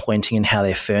bit disappointing in how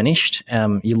they're furnished.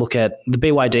 You look at the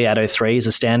BYD Atto 3 is a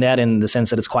standout in the sense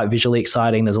that it's quite visually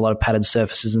exciting. There's a lot of padded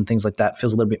surfaces and things like that.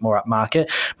 Feels a little bit more upmarket.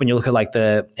 When you look at like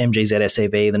the MG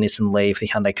ZSEV, the Nissan Leaf, the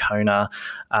Hyundai Kona,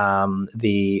 and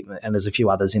there's a few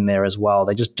others in there as well,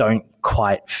 they just don't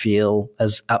quite feel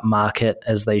as upmarket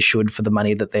as they should for the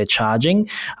money that they're charging.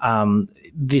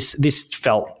 This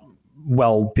felt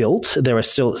well built. There are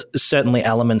still certainly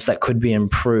elements that could be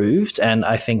improved, and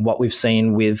I think what we've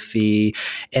seen with the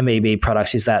MEB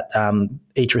products is that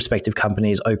each respective company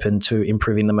is open to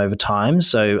improving them over time.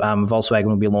 So Volkswagen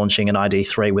will be launching an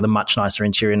ID3 with a much nicer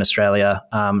interior in Australia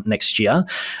next year,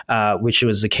 which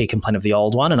was a key complaint of the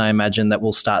old one, and I imagine that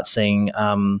we'll start seeing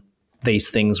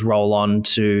these things roll on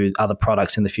to other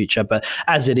products in the future. But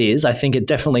as it is, I think it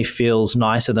definitely feels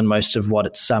nicer than most of what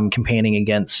it's competing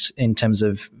against in terms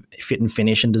of fit and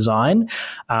finish and design.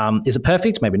 Is it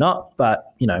perfect? Maybe not,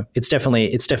 but you know, it's definitely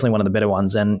one of the better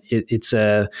ones, and it's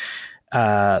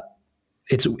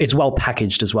well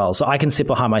packaged as well. So I can sit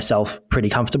behind myself pretty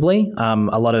comfortably.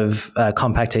 A lot of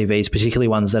compact EVs, particularly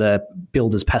ones that are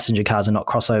billed as passenger cars and not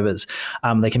crossovers,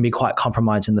 they can be quite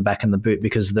compromised in the back and the boot,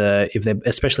 because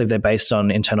especially if they're based on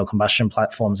internal combustion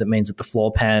platforms, it means that the floor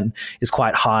pan is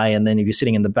quite high. And then if you're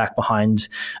sitting in the back behind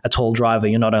a tall driver,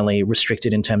 you're not only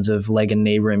restricted in terms of leg and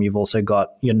knee room, you've also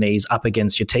got your knees up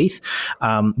against your teeth.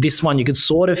 This one, you could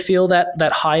sort of feel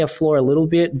that higher floor a little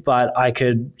bit, but I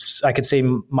could see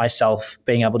myself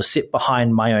being able to sit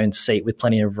behind my own seat with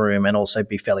plenty of room and also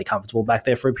be fairly comfortable back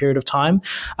there for a period of time.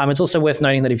 It's also worth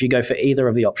noting that if you go for either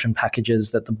of the option packages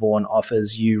that the Bourne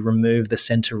offers, you remove the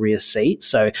center rear seat.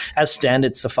 So as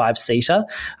standard, it's a 5-seater,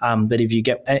 but if you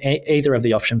get either of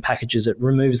the option packages, it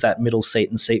removes that middle seat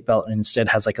and seat belt and instead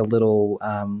has like a little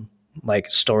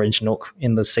like storage nook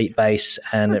in the seat base,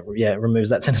 and it removes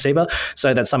that center seat belt.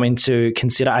 So that's something to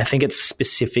consider. I think it's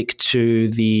specific to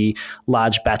the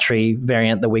large battery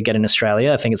variant that we get in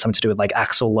Australia. I think it's something to do with like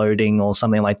axle loading or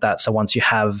something like that. So once you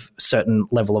have certain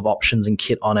level of options and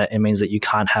kit on it, it means that you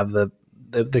can't have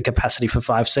the capacity for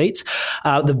 5 seats.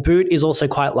 The boot is also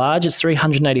quite large. It's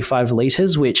 385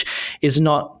 litres, which is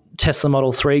not Tesla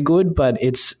Model 3 good, but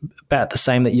it's about the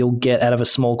same that you'll get out of a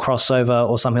small crossover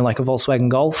or something like a Volkswagen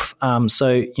Golf.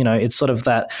 So, you know, it's sort of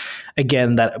that,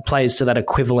 again, that plays to that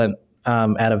equivalent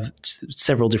out of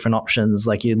several different options.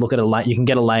 Like you look at you can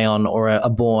get a Leon or a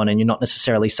Bourne, and you're not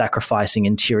necessarily sacrificing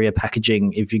interior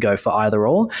packaging if you go for either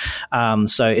or.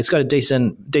 So it's got a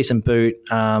decent boot.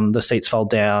 The seats fold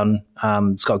down.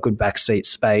 It's got good back seat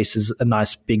space. There's a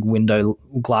nice big window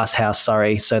glass house,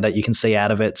 so that you can see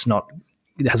out of it. It's not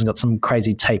it hasn't got some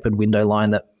crazy tapered window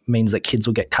line that means that kids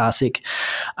will get car sick.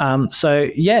 So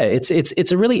yeah,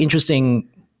 it's a really interesting.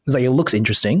 Like, it looks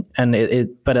interesting, and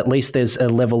but at least there's a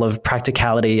level of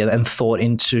practicality and thought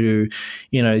into,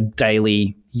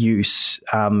 daily use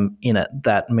in it.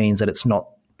 That means that it's not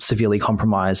severely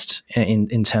compromised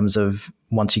in terms of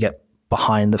once you get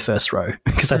behind the first row,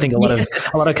 because I think a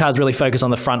lot of cars really focus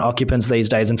on the front occupants these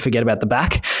days and forget about the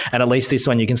back. And at least this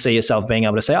one, you can see yourself being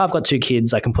able to say, I've got 2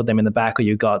 kids, I can put them in the back, or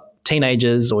you've got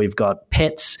teenagers, or you've got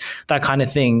pets, that kind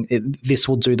of thing. This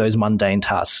will do those mundane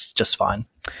tasks just fine.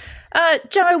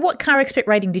 Joe, what car expert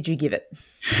rating did you give it?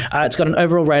 It's got an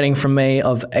overall rating from me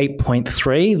of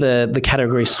 8.3. The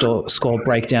category score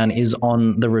breakdown is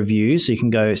on the review, so you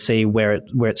can go see where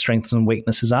its strengths and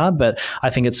weaknesses are. But I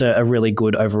think it's a really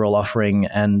good overall offering,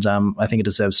 and I think it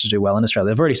deserves to do well in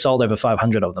Australia. They've already sold over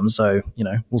 500 of them, so we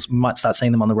might start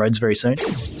seeing them on the roads very soon.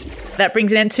 That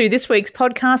brings an end to this week's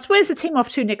podcast. Where's the team off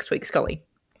to next week, Scully?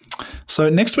 So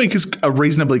next week is a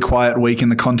reasonably quiet week in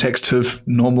the context of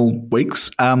normal weeks.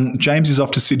 James is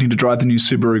off to Sydney to drive the new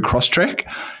Subaru Crosstrek,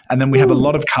 and then we have a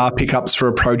lot of car pickups for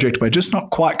a project we're just not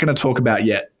quite going to talk about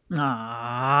yet. All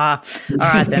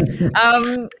right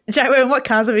then. Joe, what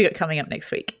cars have we got coming up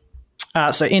next week?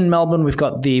 So in Melbourne, we've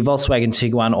got the Volkswagen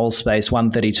Tiguan All-Space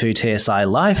 132 TSI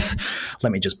Life.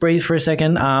 Let me just breathe for a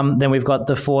second. Then we've got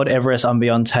the Ford Everest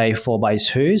Ambiente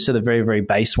 4x2, so the very, very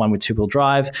base one with two-wheel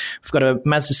drive. We've got a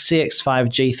Mazda CX-5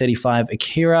 G35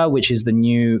 Akira, which is the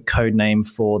new code name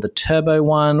for the turbo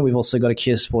one. We've also got a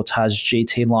Kia Sportage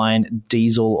GT line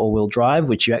diesel all-wheel drive,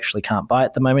 which you actually can't buy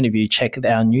at the moment. If you check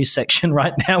our news section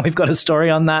right now, we've got a story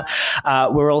on that.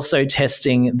 We're also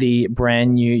testing the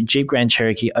brand new Jeep Grand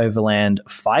Cherokee Overland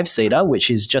 5-seater, which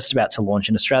is just about to launch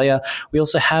in Australia. We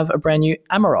also have a brand new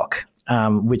Amarok,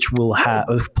 which will have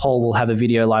Paul will have a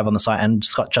video live on the site, and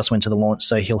Scott just went to the launch,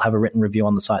 so he'll have a written review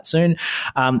on the site soon.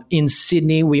 In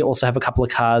Sydney, we also have a couple of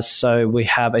cars. So we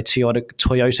have a Toyota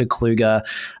Kluger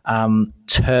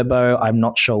Turbo. I'm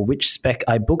not sure which spec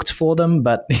I booked for them,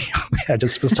 but I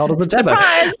just was told it was a turbo.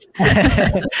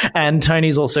 Surprise! And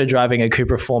Tony's also driving a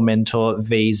Cupra Formentor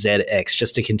VZX,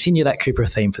 just to continue that Cupra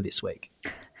theme for this week.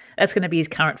 That's going to be his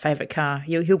current favourite car.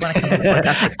 He'll want to come on the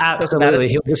podcast. Absolutely.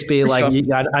 He'll just be like,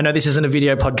 sure. I know this isn't a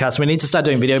video podcast. We need to start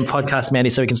doing video podcasts,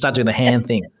 Mandy, so we can start doing the hand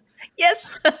thing.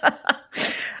 Yes.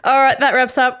 All right. That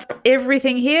wraps up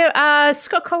everything here.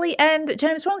 Scott Colley and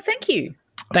James Wong, thank you.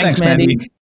 Thanks, Mandy.